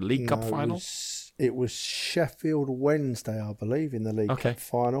final or League Cup final? It was Sheffield Wednesday, I believe, in the League Cup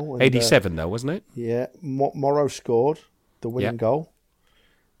final. And, 87 though, wasn't it? Yeah, Morrow scored the winning goal,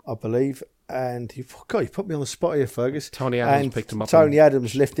 I believe. And you put me on the spot here, Fergus. Tony Adams picked him up. Tony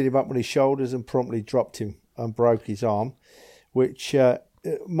Adams lifted him up on his shoulders and promptly dropped him and broke his arm, which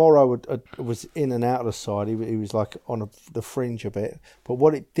Morrow was in and out of the side. He was like on the fringe a bit. But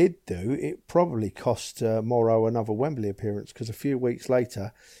what it did do, it probably cost Morrow another Wembley appearance, because a few weeks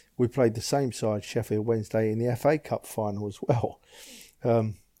later we played the same side, Sheffield Wednesday, in the FA Cup final as well.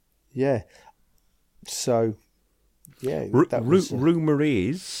 Yeah. So, yeah. Rumour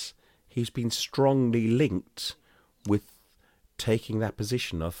is he's been strongly linked with taking that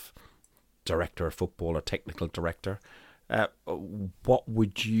position of director of football or technical director. What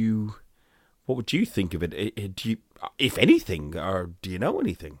would you think of it? Do you, if anything, or do you know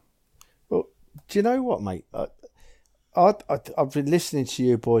anything? Well, do you know what, mate? I've been listening to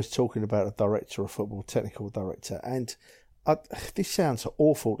you boys talking about a director of football, technical director, and this sounds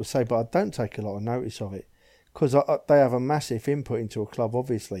awful to say, but I don't take a lot of notice of it, because they have a massive input into a club,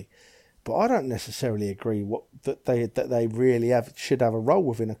 obviously. But I don't necessarily agree that they really should have a role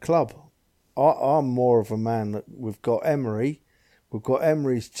within a club. I'm more of a man that we've got Emery, we've got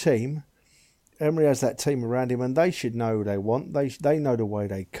Emery's team. Emery has that team around him, and they should know who they want. They know the way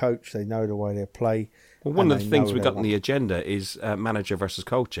they coach, they know the way they play. Well, one of the things we've got on the agenda is manager versus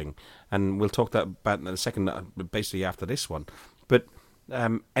coaching, and we'll talk about in a second, basically after this one. But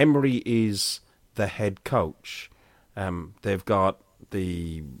Emery is the head coach. They've got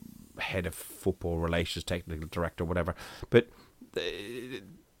the head of football relations, technical director, whatever. But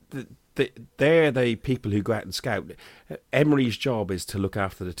they're the people who go out and scout. Emery's job is to look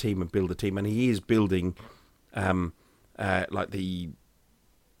after the team and build the team, and he is building like the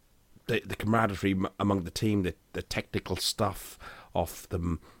camaraderie among the team, the technical stuff of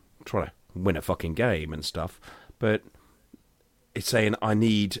them trying to win a fucking game and stuff. But it's saying, I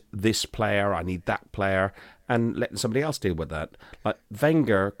need this player, I need that player, and letting somebody else deal with that. Like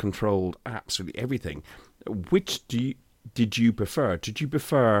Wenger controlled absolutely everything. Which did you prefer? Did you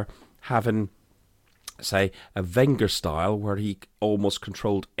prefer having, say, a Wenger style where he almost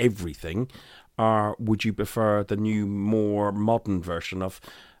controlled everything, or would you prefer the new, more modern version of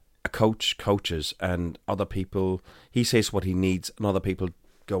a coach coaches and other people, he says what he needs and other people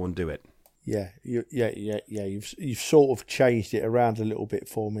go and do it? Yeah. You've sort of changed it around a little bit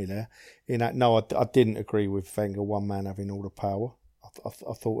for me there. In that, no, I didn't agree with Wenger, one man having all the power.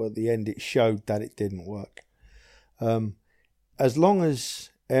 I thought at the end it showed that it didn't work. As long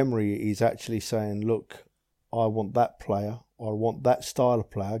as Emery is actually saying, look, I want that player, I want that style of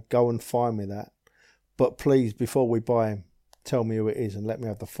player, go and find me that. But please, before we buy him, tell me who it is and let me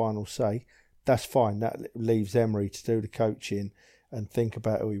have the final say. That's fine. That leaves Emery to do the coaching and think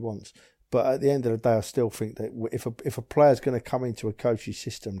about who he wants. But at the end of the day, I still think that if a player's going to come into a coaching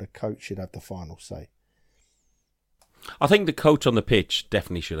system, the coach should have the final say. I think the coach on the pitch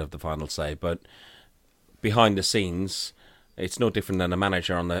definitely should have the final say, but behind the scenes, it's no different than a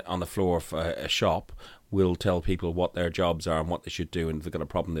manager on the floor of a shop will tell people what their jobs are and what they should do, and if they've got a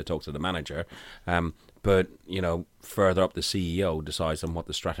problem, they talk to the manager. But, further up, the CEO decides on what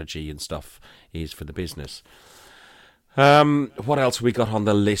the strategy and stuff is for the business. What else have we got on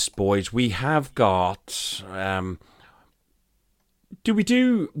the list, boys? We have got...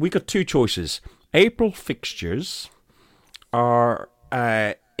 we got two choices. April fixtures are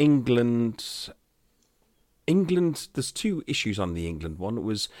England... There's two issues on the England one. It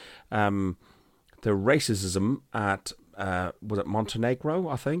was the racism at... was it Montenegro,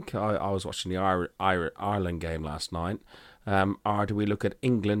 I think? I was watching the Ireland game last night. or do we look at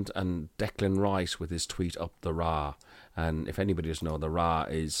England and Declan Rice with his tweet up the Ra? And if anybody doesn't know, the Ra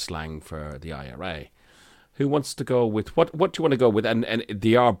is slang for the IRA. Who wants to go with what do you want to go with? And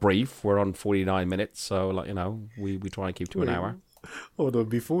they are brief. We're on 49 minutes, so we try and keep to an hour. Hold on,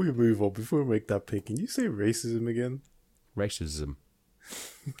 before we move on, before we make that pick, can you say racism again? Racism.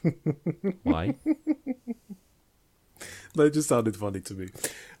 Why? That just sounded funny to me.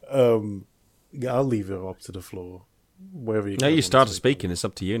 Yeah, I'll leave it up to the floor. Wherever you. No, you started speaking. It's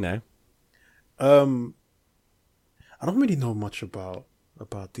up to you now. I don't really know much about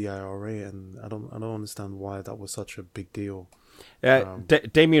the IRA, and I don't understand why that was such a big deal.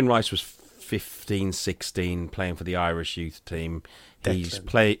 Damien Rice was 15, 16, playing for the Irish youth team. Declan. He's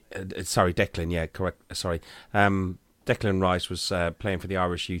Declan. Yeah, correct. Sorry, Declan Rice was playing for the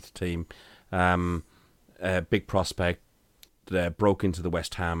Irish youth team. Big prospect. Broke into the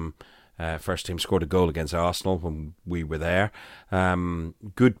West Ham first team. Scored a goal against Arsenal when we were there.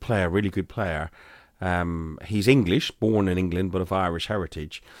 Good player, really good player. He's English, born in England, but of Irish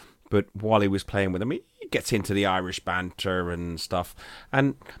heritage. But while he was playing with them, he gets into the Irish banter and stuff.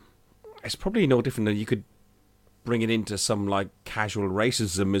 And it's probably no different than you could bring it into some like casual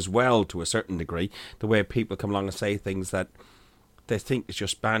racism as well to a certain degree. The way people come along and say things that they think is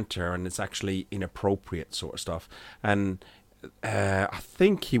just banter and it's actually inappropriate sort of stuff. And I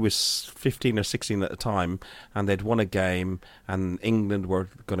think he was 15 or 16 at the time, and they'd won a game, and England were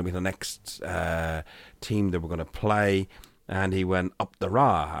going to be the next team they were going to play, and he went up the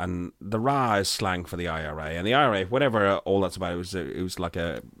Ra, and the Ra is slang for the IRA, and the IRA, whatever all that's about, it was like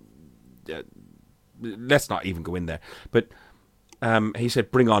a let's not even go in there, but he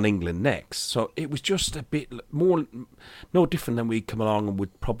said bring on England next, so it was just a bit more, no different than we'd come along and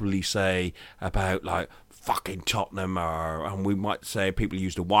would probably say about like fucking Tottenham, and we might say people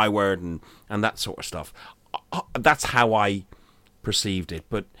use the Y word and that sort of stuff. That's how I perceived it,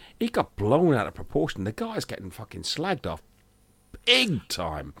 but it got blown out of proportion. The guy's getting fucking slagged off big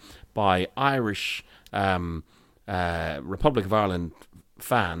time by Irish Republic of Ireland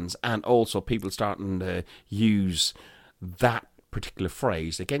fans, and also people starting to use that particular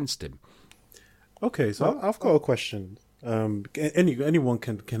phrase against him. Okay, so I've got a question. Anyone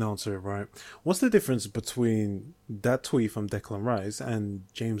can answer it, right? What's the difference between that tweet from Declan Rice and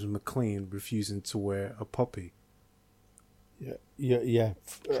James McLean refusing to wear a poppy? Yeah.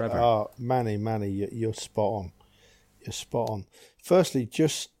 Trevor. Manny, you're spot on. You're spot on. Firstly,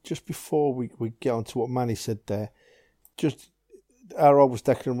 just before we get on to what Manny said there, just how old was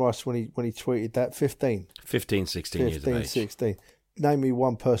Declan Rice when he tweeted that? 15, 16 years of age. 16. Name me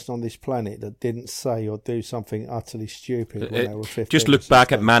one person on this planet that didn't say or do something utterly stupid when they were 15. Just look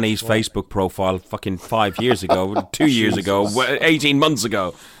back at Manny's Facebook profile fucking 5 years ago, 2 years ago, 18 months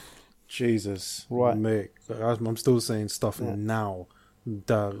ago. Jesus. Right. Mate, I'm still saying stuff now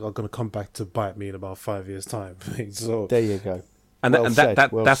that are going to come back to bite me in about 5 years' time. So there you go. And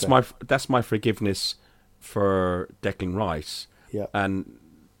that's my forgiveness for Declan Rice. Yeah. And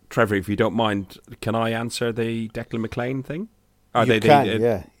Trevor, if you don't mind, can I answer the Declan McLean thing?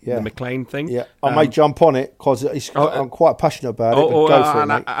 The McLean thing? Yeah, I may jump on it because I'm quite passionate about it. But go for it,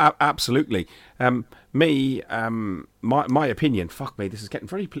 mate. Absolutely. My opinion. Fuck me, this is getting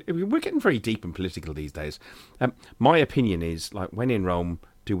we're getting very deep and political these days. My opinion is like when in Rome,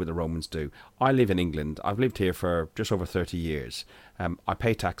 do what the Romans do. I live in England. I've lived here for just over 30 years. I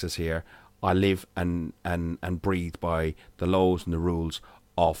pay taxes here. I live and breathe by the laws and the rules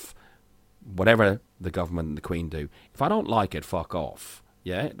of whatever the government and the Queen do. If I don't like it, fuck off.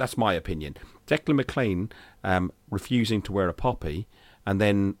 Yeah, that's my opinion. Declan McLean refusing to wear a poppy and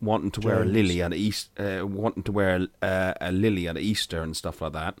then wanting to wear a lily at Easter, a lily at Easter and stuff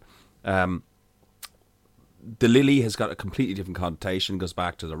like that. The lily has got a completely different connotation, goes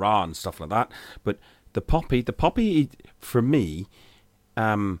back to the Ra and stuff like that. But the poppy for me,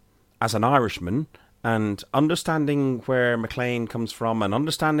 as an Irishman, and understanding where McLean comes from and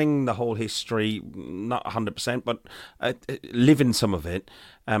understanding the whole history, not 100%, but living some of it,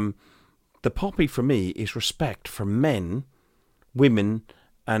 the poppy for me is respect for men, women,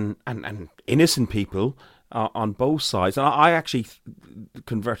 and innocent people on both sides. And I actually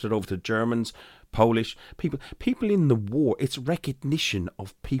converted over to Germans, Polish, people in the war. It's recognition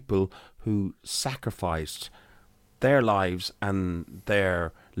of people who sacrificed their lives and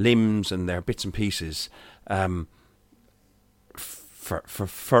their limbs and their bits and pieces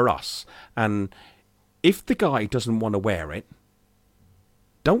for us. And if the guy doesn't want to wear it,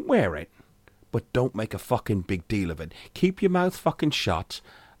 don't wear it, but don't make a fucking big deal of it. Keep your mouth fucking shut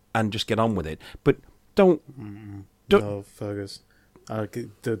and just get on with it. But don't no, Fergus.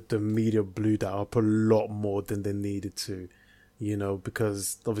 The media blew that up a lot more than they needed to,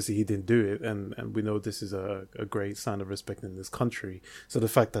 because obviously he didn't do it, and we know this is a great sign of respect in this country. So the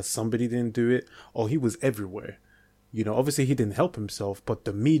fact that somebody didn't do it, or he was everywhere, obviously he didn't help himself, but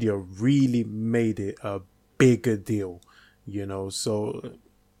the media really made it a bigger deal, so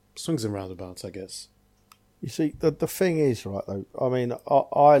swings and roundabouts, I guess. You see, the thing is, right, though, I mean,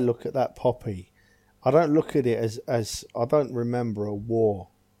 I look at that poppy, I don't look at it as I don't remember a war.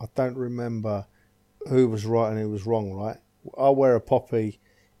 I don't remember who was right and who was wrong, right? I wear a poppy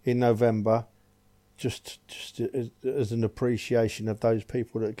in November just as an appreciation of those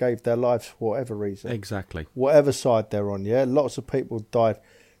people that gave their lives for whatever reason. Exactly. Whatever side they're on, yeah? Lots of people died.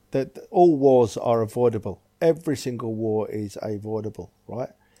 That all wars are avoidable. Every single war is avoidable,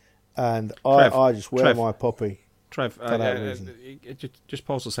 right? And I just wear my poppy. Trev, for that reason. Just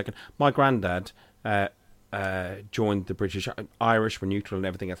pause a second. My granddad joined the British, Irish were neutral and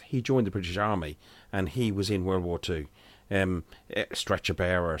everything else. He joined the British Army, and he was in World War II. Stretcher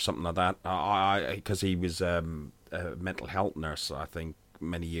bearer or something like that. Because he was a mental health nurse, I think,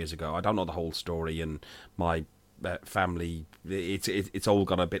 many years ago. I don't know the whole story, and my family, it's all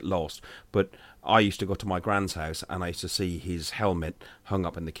got a bit lost. But I used to go to my grand's house, and I used to see his helmet hung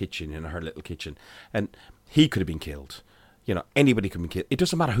up in the kitchen, in her little kitchen, and he could have been killed. Anybody can be killed. It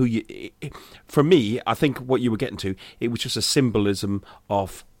doesn't matter who you... For me, I think what you were getting to, it was just a symbolism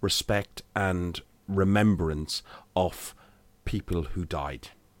of respect and remembrance of people who died.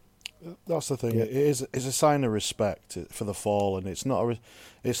 That's the thing. Yeah. It's a sign of respect for the fallen. It's not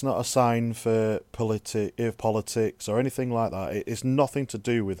a sign for politics or anything like that. It's nothing to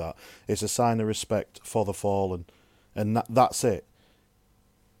do with that. It's a sign of respect for the fallen, and that's it.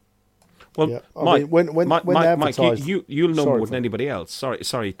 Well, yeah. Mike, Mike, you'll know more than anybody else.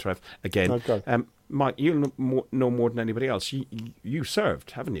 Sorry, Trev. Again, no, Mike, you'll know more than anybody else. You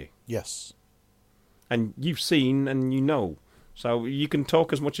served, haven't you? Yes. And you've seen and you know, so you can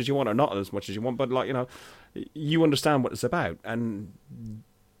talk as much as you want or not as much as you want, but you understand what it's about. And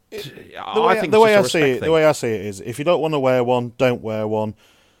the way I see it is, if you don't want to wear one, don't wear one.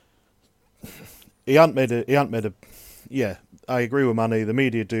 He hadn't made a. Yeah, I agree with Manny. The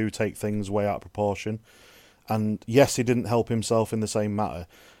media do take things way out of proportion, and yes, he didn't help himself in the same matter.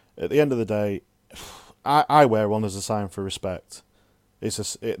 At the end of the day, I wear one as a sign for respect.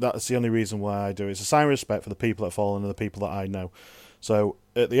 That's the only reason why I do it. It's a sign of respect for the people that have fallen and the people that I know. So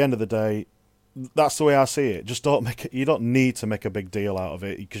at the end of the day, that's the way I see it. Just don't make it. You don't need to make a big deal out of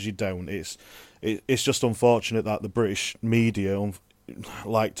it, because you don't. It's just unfortunate that the British media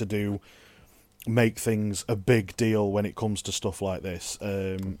like to make things a big deal when it comes to stuff like this.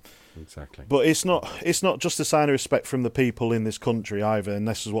 Exactly. But it's not just a sign of respect from the people in this country either, and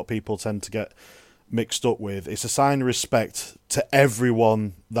this is what people tend to get mixed up with. It's a sign of respect to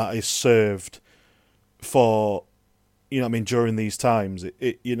everyone that is served for, during these times.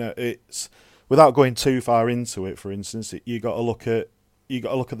 It's without going too far into it. For instance, you got to look at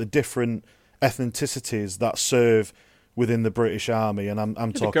the different ethnicities that serve within the British Army, and I'm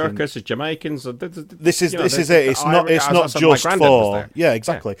talking the Gurkhas, the Jamaicans. This is it. It's not just for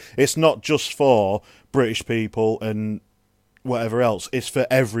exactly. Yeah. It's not just for British people and whatever else. It's for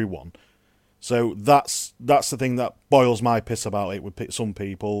everyone. So that's the thing that boils my piss about it with some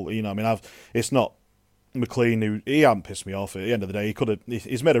people. It's not McLean he hadn't pissed me off. At the end of the day,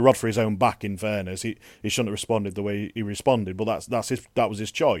 he's made a rod for his own back. In fairness, he shouldn't have responded the way he responded. But that was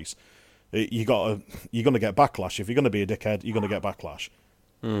his choice. You're going to get backlash. If you're going to be a dickhead, you're going to get backlash.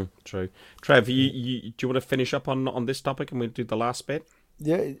 True. Trev, do you want to finish up on this topic and we'll do the last bit?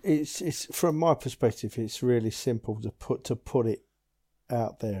 Yeah, it's from my perspective, it's really simple to put it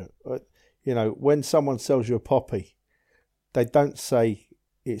out there. When someone sells you a poppy, they don't say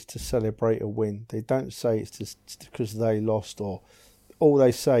it's to celebrate a win. They don't say it's just because they lost, or all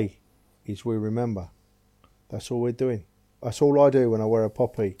they say is we remember. That's all we're doing. That's all I do when I wear a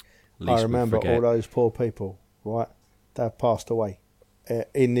poppy. I remember all those poor people, right? That passed away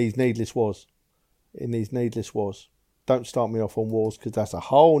in these needless wars. Don't start me off on wars, because that's a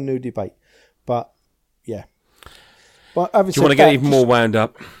whole new debate. But yeah. But do you want to get even more wound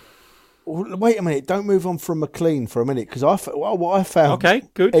up? Wait a minute. Don't move on from McLean for a minute, because what I found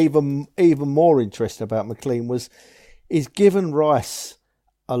good. even more interesting about McLean was he's given Rice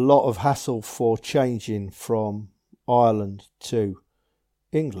a lot of hassle for changing from Ireland to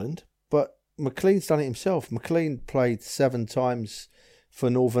England, but McLean's done it himself. McLean played 7 times for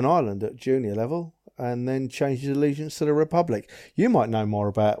Northern Ireland at junior level, and then changed his allegiance to the Republic. You might know more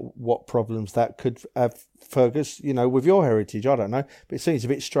about what problems that could have, Fergus, with your heritage. I don't know, but it seems a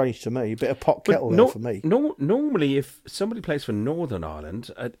bit strange to me. A bit of pot kettle there for me. No, normally if somebody plays for Northern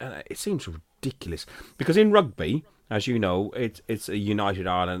Ireland, it seems ridiculous. Because in rugby, as you know, it's a united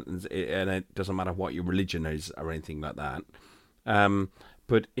Ireland, and it doesn't matter what your religion is or anything like that.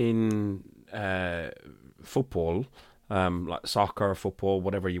 But in football, like soccer, football,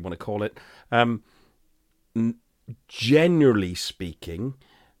 whatever you want to call it, generally speaking,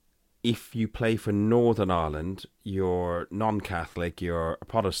 if you play for Northern Ireland, you're non-Catholic, you're a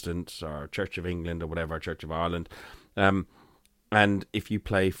Protestant or Church of England or whatever, Church of Ireland. And if you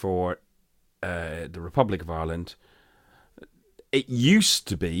play for the Republic of Ireland, it used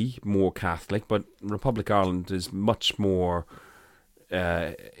to be more Catholic, but Republic of Ireland is much more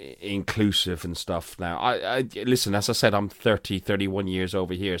inclusive and stuff now. I listen, as I said, I'm 31 years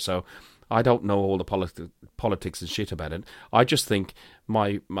over here, so I don't know all the politics and shit about it. I just think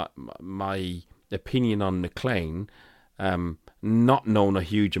my opinion on McLean, not known a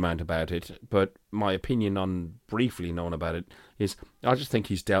huge amount about it, but my opinion on briefly known about it is I just think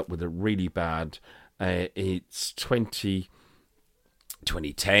he's dealt with it really bad. It's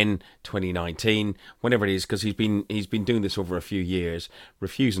 2010, 2019, whenever it is, because he's been doing this over a few years,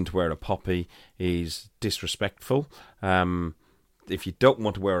 refusing to wear a poppy is disrespectful. If you don't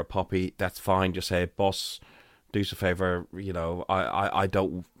want to wear a poppy, that's fine. Just say, boss, do us a favour. I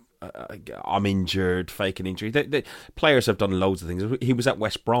don't. I'm injured, fake an injury. The players have done loads of things. He was at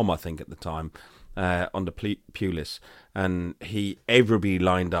West Brom, I think, at the time, under Pulis, and everybody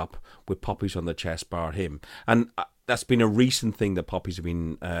lined up with poppies on the chest, bar him. And that's been a recent thing that poppies have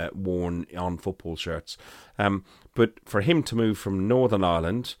been worn on football shirts. But for him to move from Northern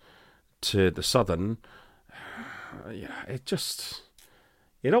Ireland to the Southern, it just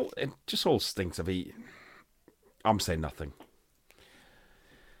all stinks of it. I'm saying nothing.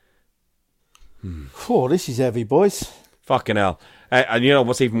 Oh, this is heavy, boys. Fucking hell. And you know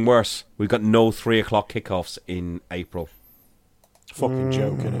what's even worse? We've got no 3 o'clock kickoffs in April. Fucking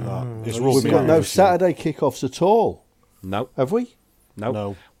joking at that. It's We've got no Saturday kickoffs at all. No. Have we?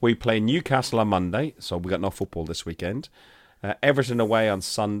 No. We play Newcastle on Monday, so we got no football this weekend. Everton away on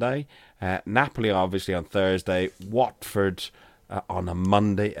Sunday. Napoli obviously on Thursday. Watford on a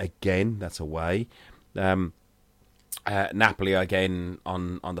Monday again. That's away. Napoli again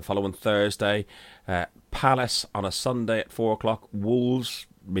on the following Thursday. Palace on a Sunday at 4 o'clock. Wolves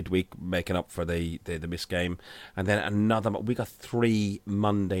midweek making up for the missed game. And then another. We got 3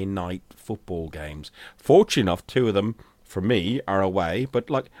 Monday night football games. Fortunate enough, 2 of them for me are away. But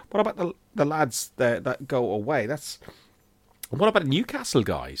what about the lads that go away? What about the Newcastle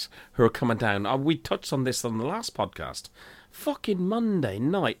guys who are coming down? We touched on this on the last podcast. Fucking Monday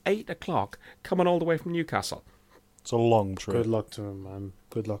night, 8 o'clock, coming all the way from Newcastle. It's a long trip. Good luck to him, man.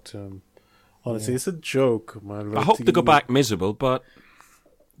 Good luck to him. Honestly, it's a joke, man. I hope they go back miserable, but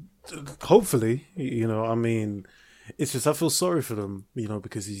hopefully, I mean, it's just I feel sorry for them,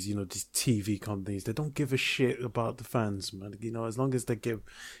 because these TV companies, they don't give a shit about the fans, man. As long as they give,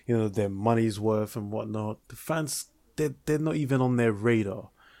 their money's worth and whatnot, the fans, they're not even on their radar.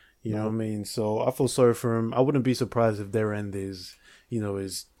 You know what I mean? So I feel sorry for them. I wouldn't be surprised if their end is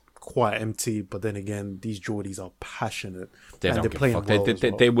quite empty, but then again, these Geordies are passionate. They don't give a fuck.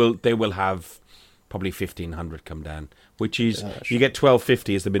 They will have probably 1,500 come down, which is you get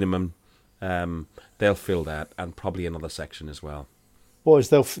 1,250 as the minimum. They'll fill that, and probably another section as well. Boys,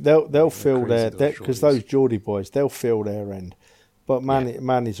 they'll fill their because those Geordie boys, they'll fill their end. But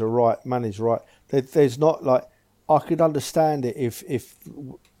Manny's right. There's not like I could understand it if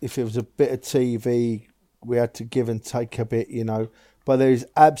it was a bit of TV, we had to give and take a bit, But there is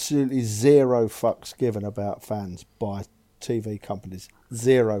absolutely zero fucks given about fans by TV companies.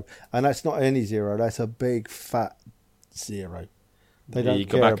 Zero. And that's not any zero. That's a big, fat zero. They don't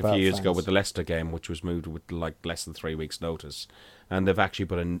care about go back a few years fans. ago with the Leicester game, which was moved with less than 3 weeks' notice. And they've actually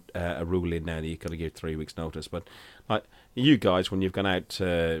put a rule in now that you've got to give 3 weeks' notice. But you guys, when you've gone out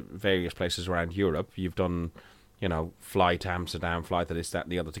to various places around Europe, you've done, fly to Amsterdam, fly to this, that,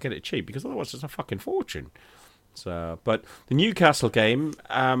 and the other to get it cheap, because otherwise it's a fucking fortune. So, but the Newcastle game,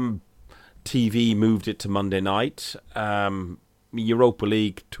 TV moved it to Monday night. Europa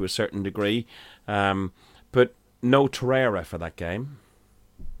League to a certain degree, but no Torreira for that game.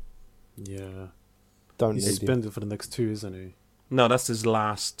 Yeah, He's suspended for the next 2, isn't he? No, that's his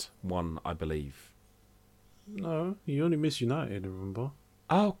last one, I believe. No, he only missed United. Remember?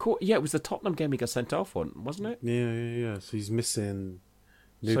 Oh, cool. Yeah, it was the Tottenham game he got sent off on, wasn't it? Yeah. So he's missing.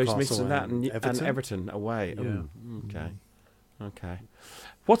 So he's missing that and Everton? Everton away. Yeah. Okay. Okay.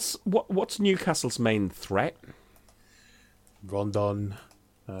 What's Newcastle's main threat? Rondon,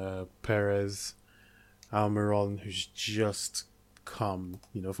 Perez, Almiron, who's just come,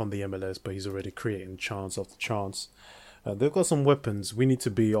 from the MLS, but he's already creating chance after chance. They've got some weapons. We need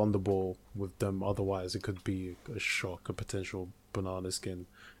to be on the ball with them, otherwise it could be a shock, a potential banana skin.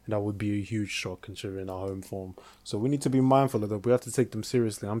 And that would be a huge shock considering our home form. So we need to be mindful of that. We have to take them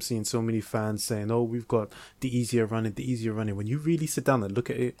seriously. I'm seeing so many fans saying, oh, we've got the easier running. When you really sit down and look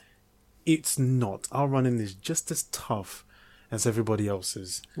at it, it's not. Our running is just as tough as everybody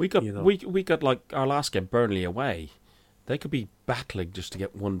else's. We got like our last game, Burnley away. They could be battling just to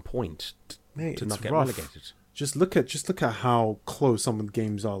get 1 point to not get relegated. Just look at how close some of the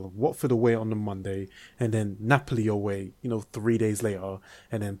games are. Like Watford away on the Monday, and then Napoli away, 3 days later,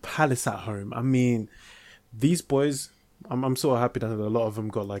 and then Palace at home. I mean, these boys, I'm so happy that a lot of them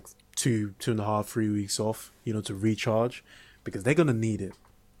got like 2.5, 3 weeks off, to recharge, because they're gonna need it.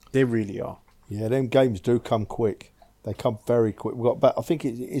 They really are. Yeah, them games do come quick. They come very quick. We've got about, I think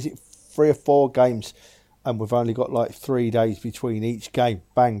is it 3 or 4 games, and we've only got like 3 days between each game.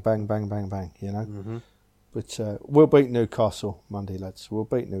 Bang, bang, bang, bang, bang. Mm-hmm. But we'll beat Newcastle Monday, lads. We'll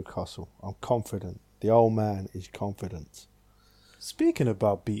beat Newcastle. I'm confident. The old man is confident. Speaking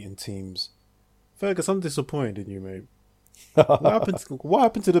about beating teams, Fergus, I'm disappointed in you, mate. What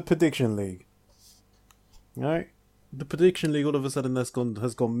happened to the prediction league? All right, the prediction league all of a sudden has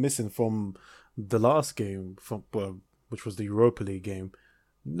gone missing from the last game, which was the Europa League game.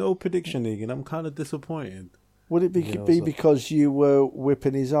 No prediction league, and I'm kind of disappointed. Would it be because you were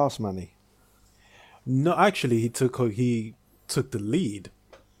whipping his ass, Manny? No, actually, he took the lead.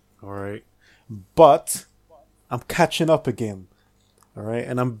 All right, but I'm catching up again. All right,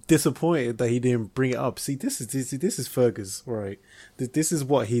 and I'm disappointed that he didn't bring it up. See, this is Fergus. All right, this is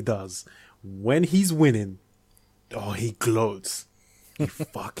what he does when he's winning. Oh, he gloats. He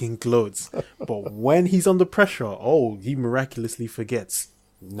fucking gloats. But when he's under pressure, he miraculously forgets.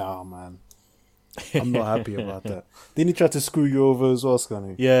 Nah, man. I'm not happy about that. Didn't he try to screw you over as well,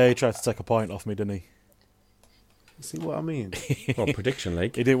 Scunny? Yeah, he tried to take a point off me, didn't he? See what I mean? Well, prediction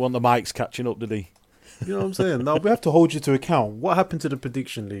league. He didn't want the mics catching up, did he? You know what I'm saying? Now we have to hold you to account. What happened to the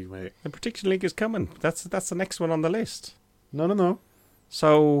prediction league, mate? The prediction league is coming. That's the next one on the list. No.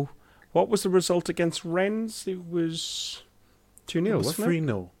 So, what was the result against Rennes? It was 2-0, It was wasn't it?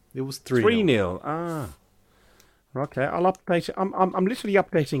 3-0. It was 3-0. 3-0. Ah. Okay, I'll update it. I'm literally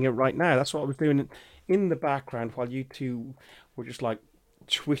updating it right now. That's what I was doing in the background while you two were just like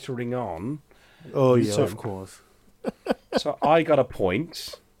twittering on. Oh yeah, So- of course. So I got a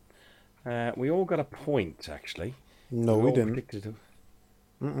point. We all got a point, actually. No, we all didn't. predicted-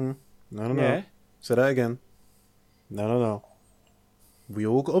 No. Yeah. Say that again. No. We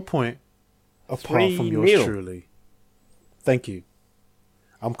all got a point, apart from 3-0. yours truly. Thank you.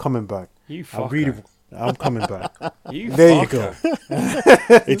 I'm coming back. You fucker. I'm coming back. You There you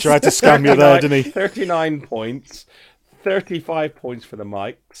fucker. He tried to scam you there, didn't he? 39 points. 35 points for the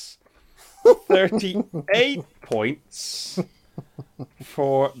mics. 38 points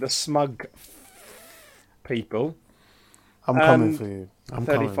for the smug people. I'm coming for you. I'm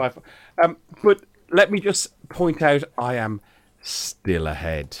 35. But let me just point out, I am still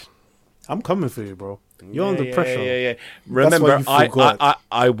ahead. I'm coming for you, bro. You're under pressure. Yeah. That's Remember, why you forgot.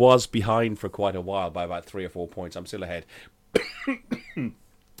 I was behind for quite a while by about 3 or 4 points. I'm still ahead.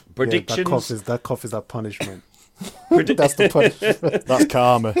 Predictions. Yeah, that cough is that punishment. Predi- That's the punishment. That's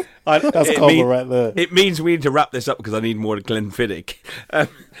karma. That's karma right there. It means we need to wrap this up because I need more Glenfiddich.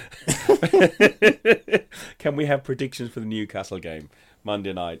 Can we have predictions for the Newcastle game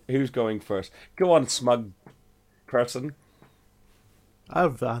Monday night? Who's going first? Go on, smug person. I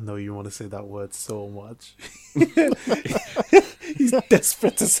know you want to say that word so much. He's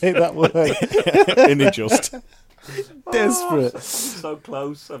desperate to say that word. Isn't he just? Desperate. So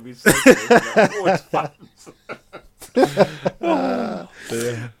close. I mean, so close.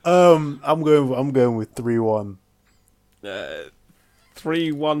 I'm going with 3-1.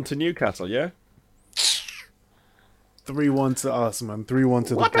 3-1 to Newcastle, yeah? 3-1 to us, man. 3-1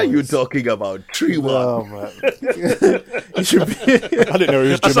 to What the are you boys. talking about? 3-1. Oh, man. You should be... I didn't know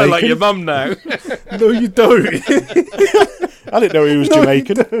he was I sound like Jamaican. your mum now. No, you don't. I didn't know he was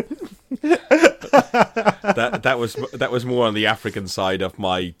Jamaican. that was more on the African side of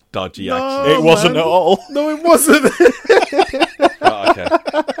my dodgy accent. It wasn't man. at all. No, it wasn't. Right, okay.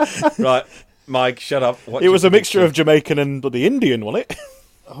 Right, Mike, shut up. What's It was your a mixture of prediction? Jamaican and bloody Indian, wasn't it?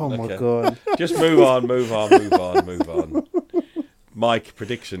 Oh, my Okay. God. Just move on. Mike,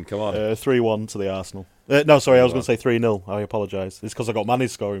 prediction, come on. 3-1 to the Arsenal. No, sorry, I was going to say 3-0. I apologise. It's because I got Manny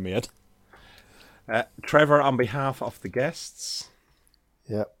scoring me head. Trevor, on behalf of the guests.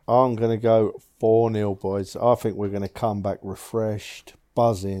 Yeah, I'm going to go 4-0, boys. I think we're going to come back refreshed,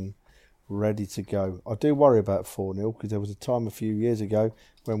 buzzing, ready to go. I do worry about 4-0 because there was a time a few years ago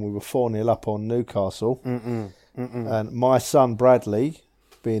when we were 4-0 up on Newcastle. And my son Bradley,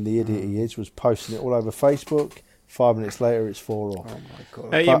 being the idiot he is, was posting it all over Facebook. 5 minutes later, it's 4-0. Oh my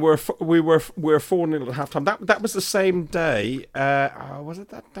God! Yeah, we were 4-0 at half time. That was the same day. Was it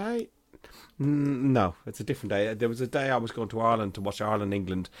that day? No, it's a different day. There was a day I was going to Ireland to watch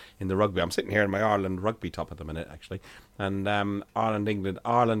Ireland-England in the rugby. I'm sitting here in my Ireland rugby top at the minute, actually. And Ireland-England,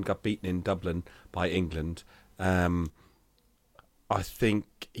 Ireland got beaten in Dublin by England. I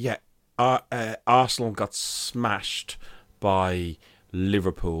think, Arsenal got smashed by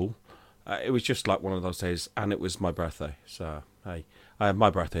Liverpool. It was just like one of those days, and it was my birthday. So, hey, my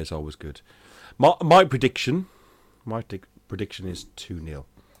birthday is always good. My prediction is 2-0.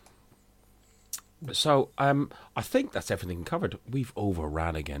 So, I think that's everything covered. We've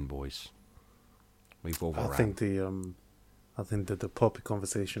overran again, boys. We've overran. I think that the puppy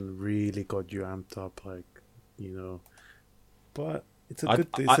conversation really got you amped up, But it's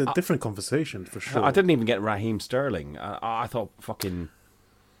a different conversation for sure. I didn't even get Raheem Sterling. I thought fucking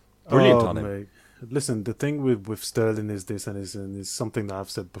brilliant on him. Mate. Listen, the thing with Sterling is this, and is something that I've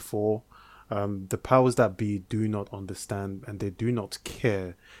said before. The powers that be do not understand, and they do not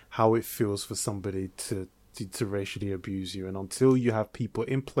care how it feels for somebody to racially abuse you. And until you have people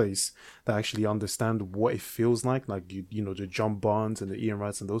in place that actually understand what it feels like the John Barnes and the Ian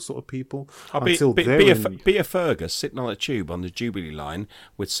Wrights and those sort of people, Be a Fergus sitting on a tube on the Jubilee line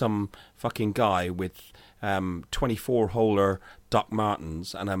with some fucking guy with 24-holer Doc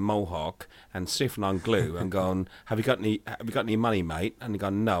Martens and a mohawk and sniffing on glue and going, have you got any money, mate? And he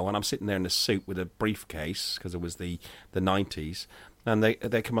gone, no. And I'm sitting there in a suit with a briefcase because it was the 90s. And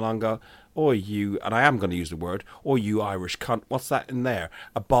they come along and go, oh, you, and I am going to use the word, oh, you Irish cunt, what's that in there?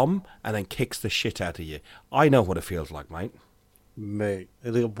 A bomb? And then kicks the shit out of you. I know what it feels like, mate. Mate,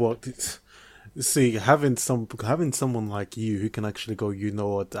 see, having someone like you who can actually go,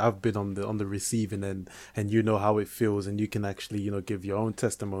 what, I've been on the receiving end, and you know how it feels, and you can actually give your own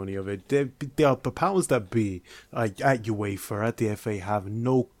testimony of it. There are the powers that be at UEFA, at the FA, have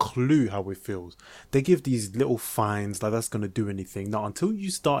no clue how it feels. They give these little fines like that's going to do anything. Now, until you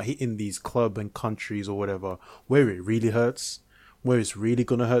start hitting these club and countries or whatever where it really hurts, where it's really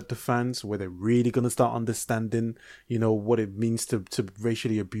going to hurt the fans, where they're really going to start understanding, what it means to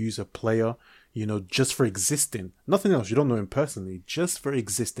racially abuse a player, just for existing. Nothing else. You don't know him personally. Just for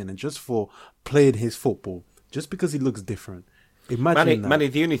existing and just for playing his football. Just because he looks different. Imagine that. Manny,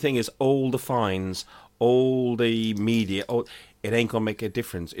 the only thing is all the fines, all the media, it ain't going to make a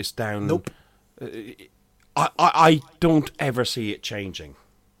difference. It's down. Nope. I don't ever see it changing.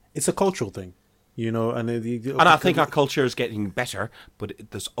 It's a cultural thing. And I think our culture is getting better, but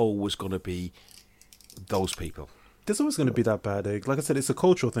there's always going to be those people. There's always going to be that bad egg. Like I said, it's a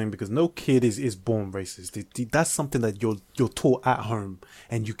cultural thing because no kid is born racist. That's something that you're taught at home,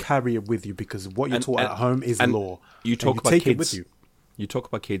 and you carry it with you because what you're taught at home is law. You talk about take kids. It with you. You talk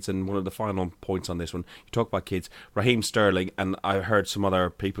about kids, and one of the final points on this one, you talk about kids. Raheem Sterling, and I heard some other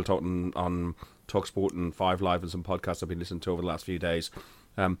people talking on TalkSport and 5 Live and some podcasts I've been listening to over the last few days.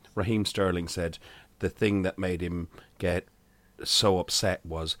 Raheem Sterling said the thing that made him get so upset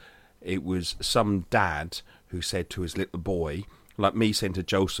was it was some dad who said to his little boy, like me saying to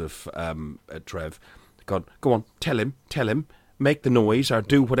Joseph, Trev, go on, tell him, make the noise or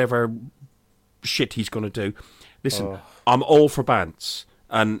do whatever shit he's going to do. Listen, I'm all for bants,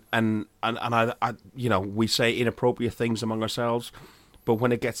 and I we say inappropriate things among ourselves, but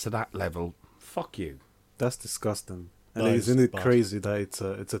when it gets to that level, fuck you. That's disgusting. And isn't it crazy that it's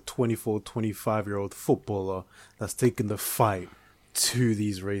a 24, 25-year-old footballer that's taking the fight to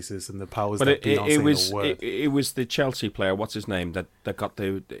these racists and the powers that be not saying a word. It was the Chelsea player, what's his name, that got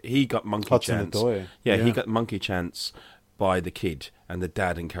he got monkey chance. Yeah, he got monkey chance by the kid, and the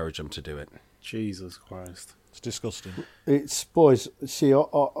dad encouraged him to do it. Jesus Christ. It's disgusting. It's, boys, see,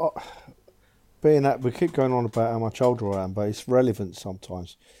 being that we keep going on about how much older I am, but it's relevant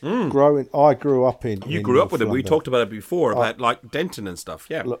sometimes. I grew up in. You grew up with it. We talked about it before about like Denton and stuff.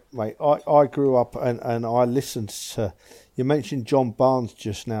 Yeah. Look, mate, I grew up and I listened to. You mentioned John Barnes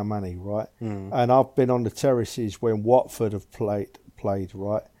just now, Manny, right? And I've been on the terraces when Watford have played,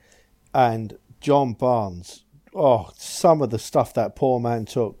 right? And John Barnes, some of the stuff that poor man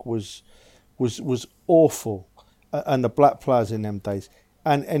took was awful, and the black players in them days.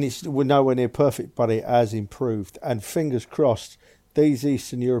 And we're nowhere near perfect, but it has improved. And fingers crossed, these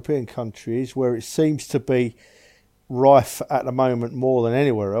Eastern European countries, where it seems to be rife at the moment more than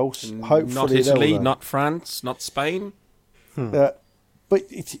anywhere else. Hopefully, not Italy, not France, not Spain. But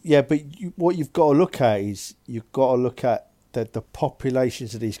what you've got to look at is the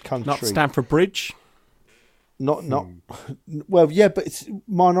populations of these countries. Not Stamford Bridge. Well, yeah, but it's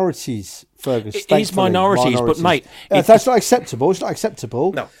minorities, Fergus. It is minorities, but mate, that's not acceptable. It's not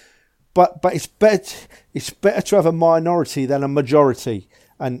acceptable. No, but it's better. It's better to have a minority than a majority.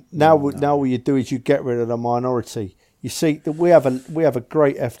 And now what you do is you get rid of the minority. You see, that we have a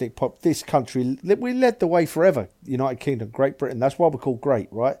great ethnic pop. This country, we led the way forever. United Kingdom, Great Britain. That's why we're called great,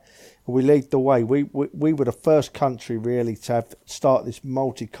 right? We lead the way. We were the first country really to start this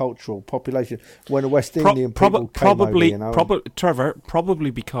multicultural population when the West Indian people came over. Trevor,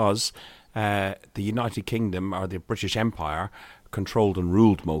 probably because the United Kingdom or the British Empire controlled and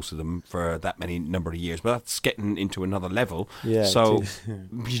ruled most of them for that many number of years. But that's getting into another level. Yeah. So,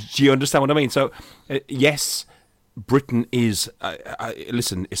 do you understand what I mean? So, yes, Britain is.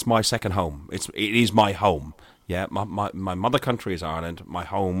 Listen, it's my second home. It is my home. Yeah, my mother country is Ireland, my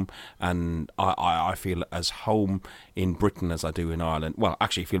home, and I feel as home in Britain as I do in Ireland. Well,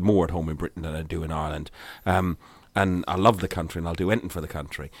 actually, I feel more at home in Britain than I do in Ireland. And I love the country, and I'll do anything for the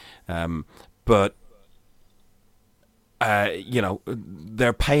country. But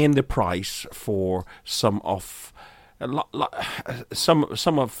they're paying the price for some of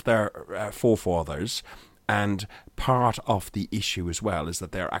their forefathers. And part of the issue as well is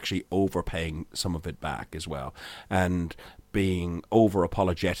that they're actually overpaying some of it back as well. And being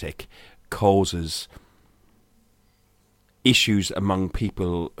over-apologetic causes issues among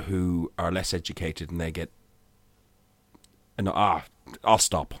people who are less educated, and they get... I'll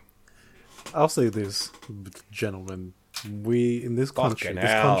stop. I'll say this, gentlemen. We in this country,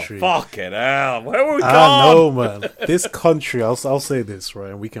 fucking hell, where were we going? I know, man. This country, I'll say this, right,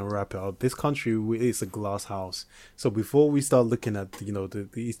 and we can wrap it up. This country is a glass house. So before we start looking at the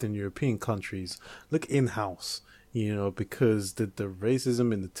Eastern European countries, look in house. Because the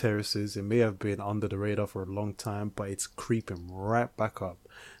racism and the terraces, it may have been under the radar for a long time, but it's creeping right back up.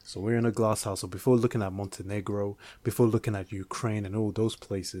 So we're in a glass house. So before looking at Montenegro, before looking at Ukraine and all those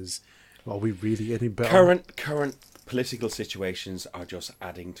places, are we really any better? Current political situations are just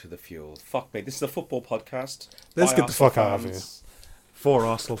adding to the fuel. Fuck me, this is a football podcast. Let's get the fuck out of here. For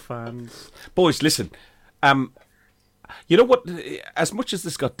Arsenal fans. Boys, listen. You know what? As much as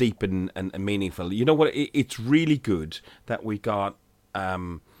this got deep and meaningful, you know what? It's really good that we got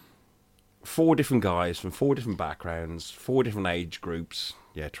 4 different guys from 4 different backgrounds, 4 different age groups.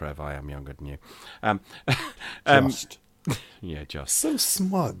 Yeah, Trev, I am younger than you. Just. Yeah, just. So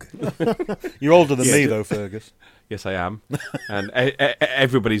smug. You're older than me, though, Fergus. Yes, I am. And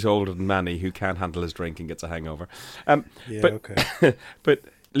everybody's older than Manny, who can't handle his drink and gets a hangover. Okay. But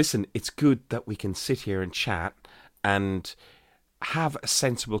listen, it's good that we can sit here and chat and have a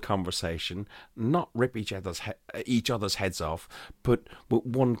sensible conversation, not rip each other's heads off, but with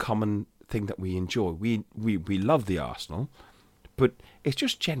one common thing that we enjoy. We love the Arsenal, but it's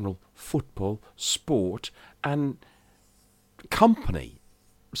just general football, sport, and company.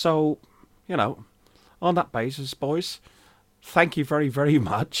 So, on that basis, boys, thank you very, very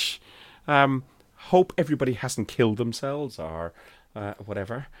much. Hope everybody hasn't killed themselves or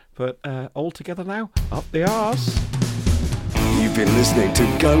whatever. But all together now, up the arse. You've been listening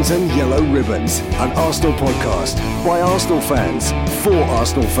to Guns and Yellow Ribbons, an Arsenal podcast by Arsenal fans for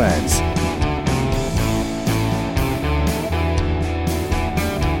Arsenal fans.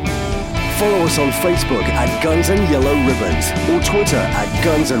 Follow us on Facebook at Guns and Yellow Ribbons or Twitter at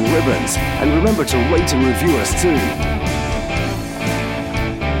Guns and Ribbons. And remember to rate and review us too.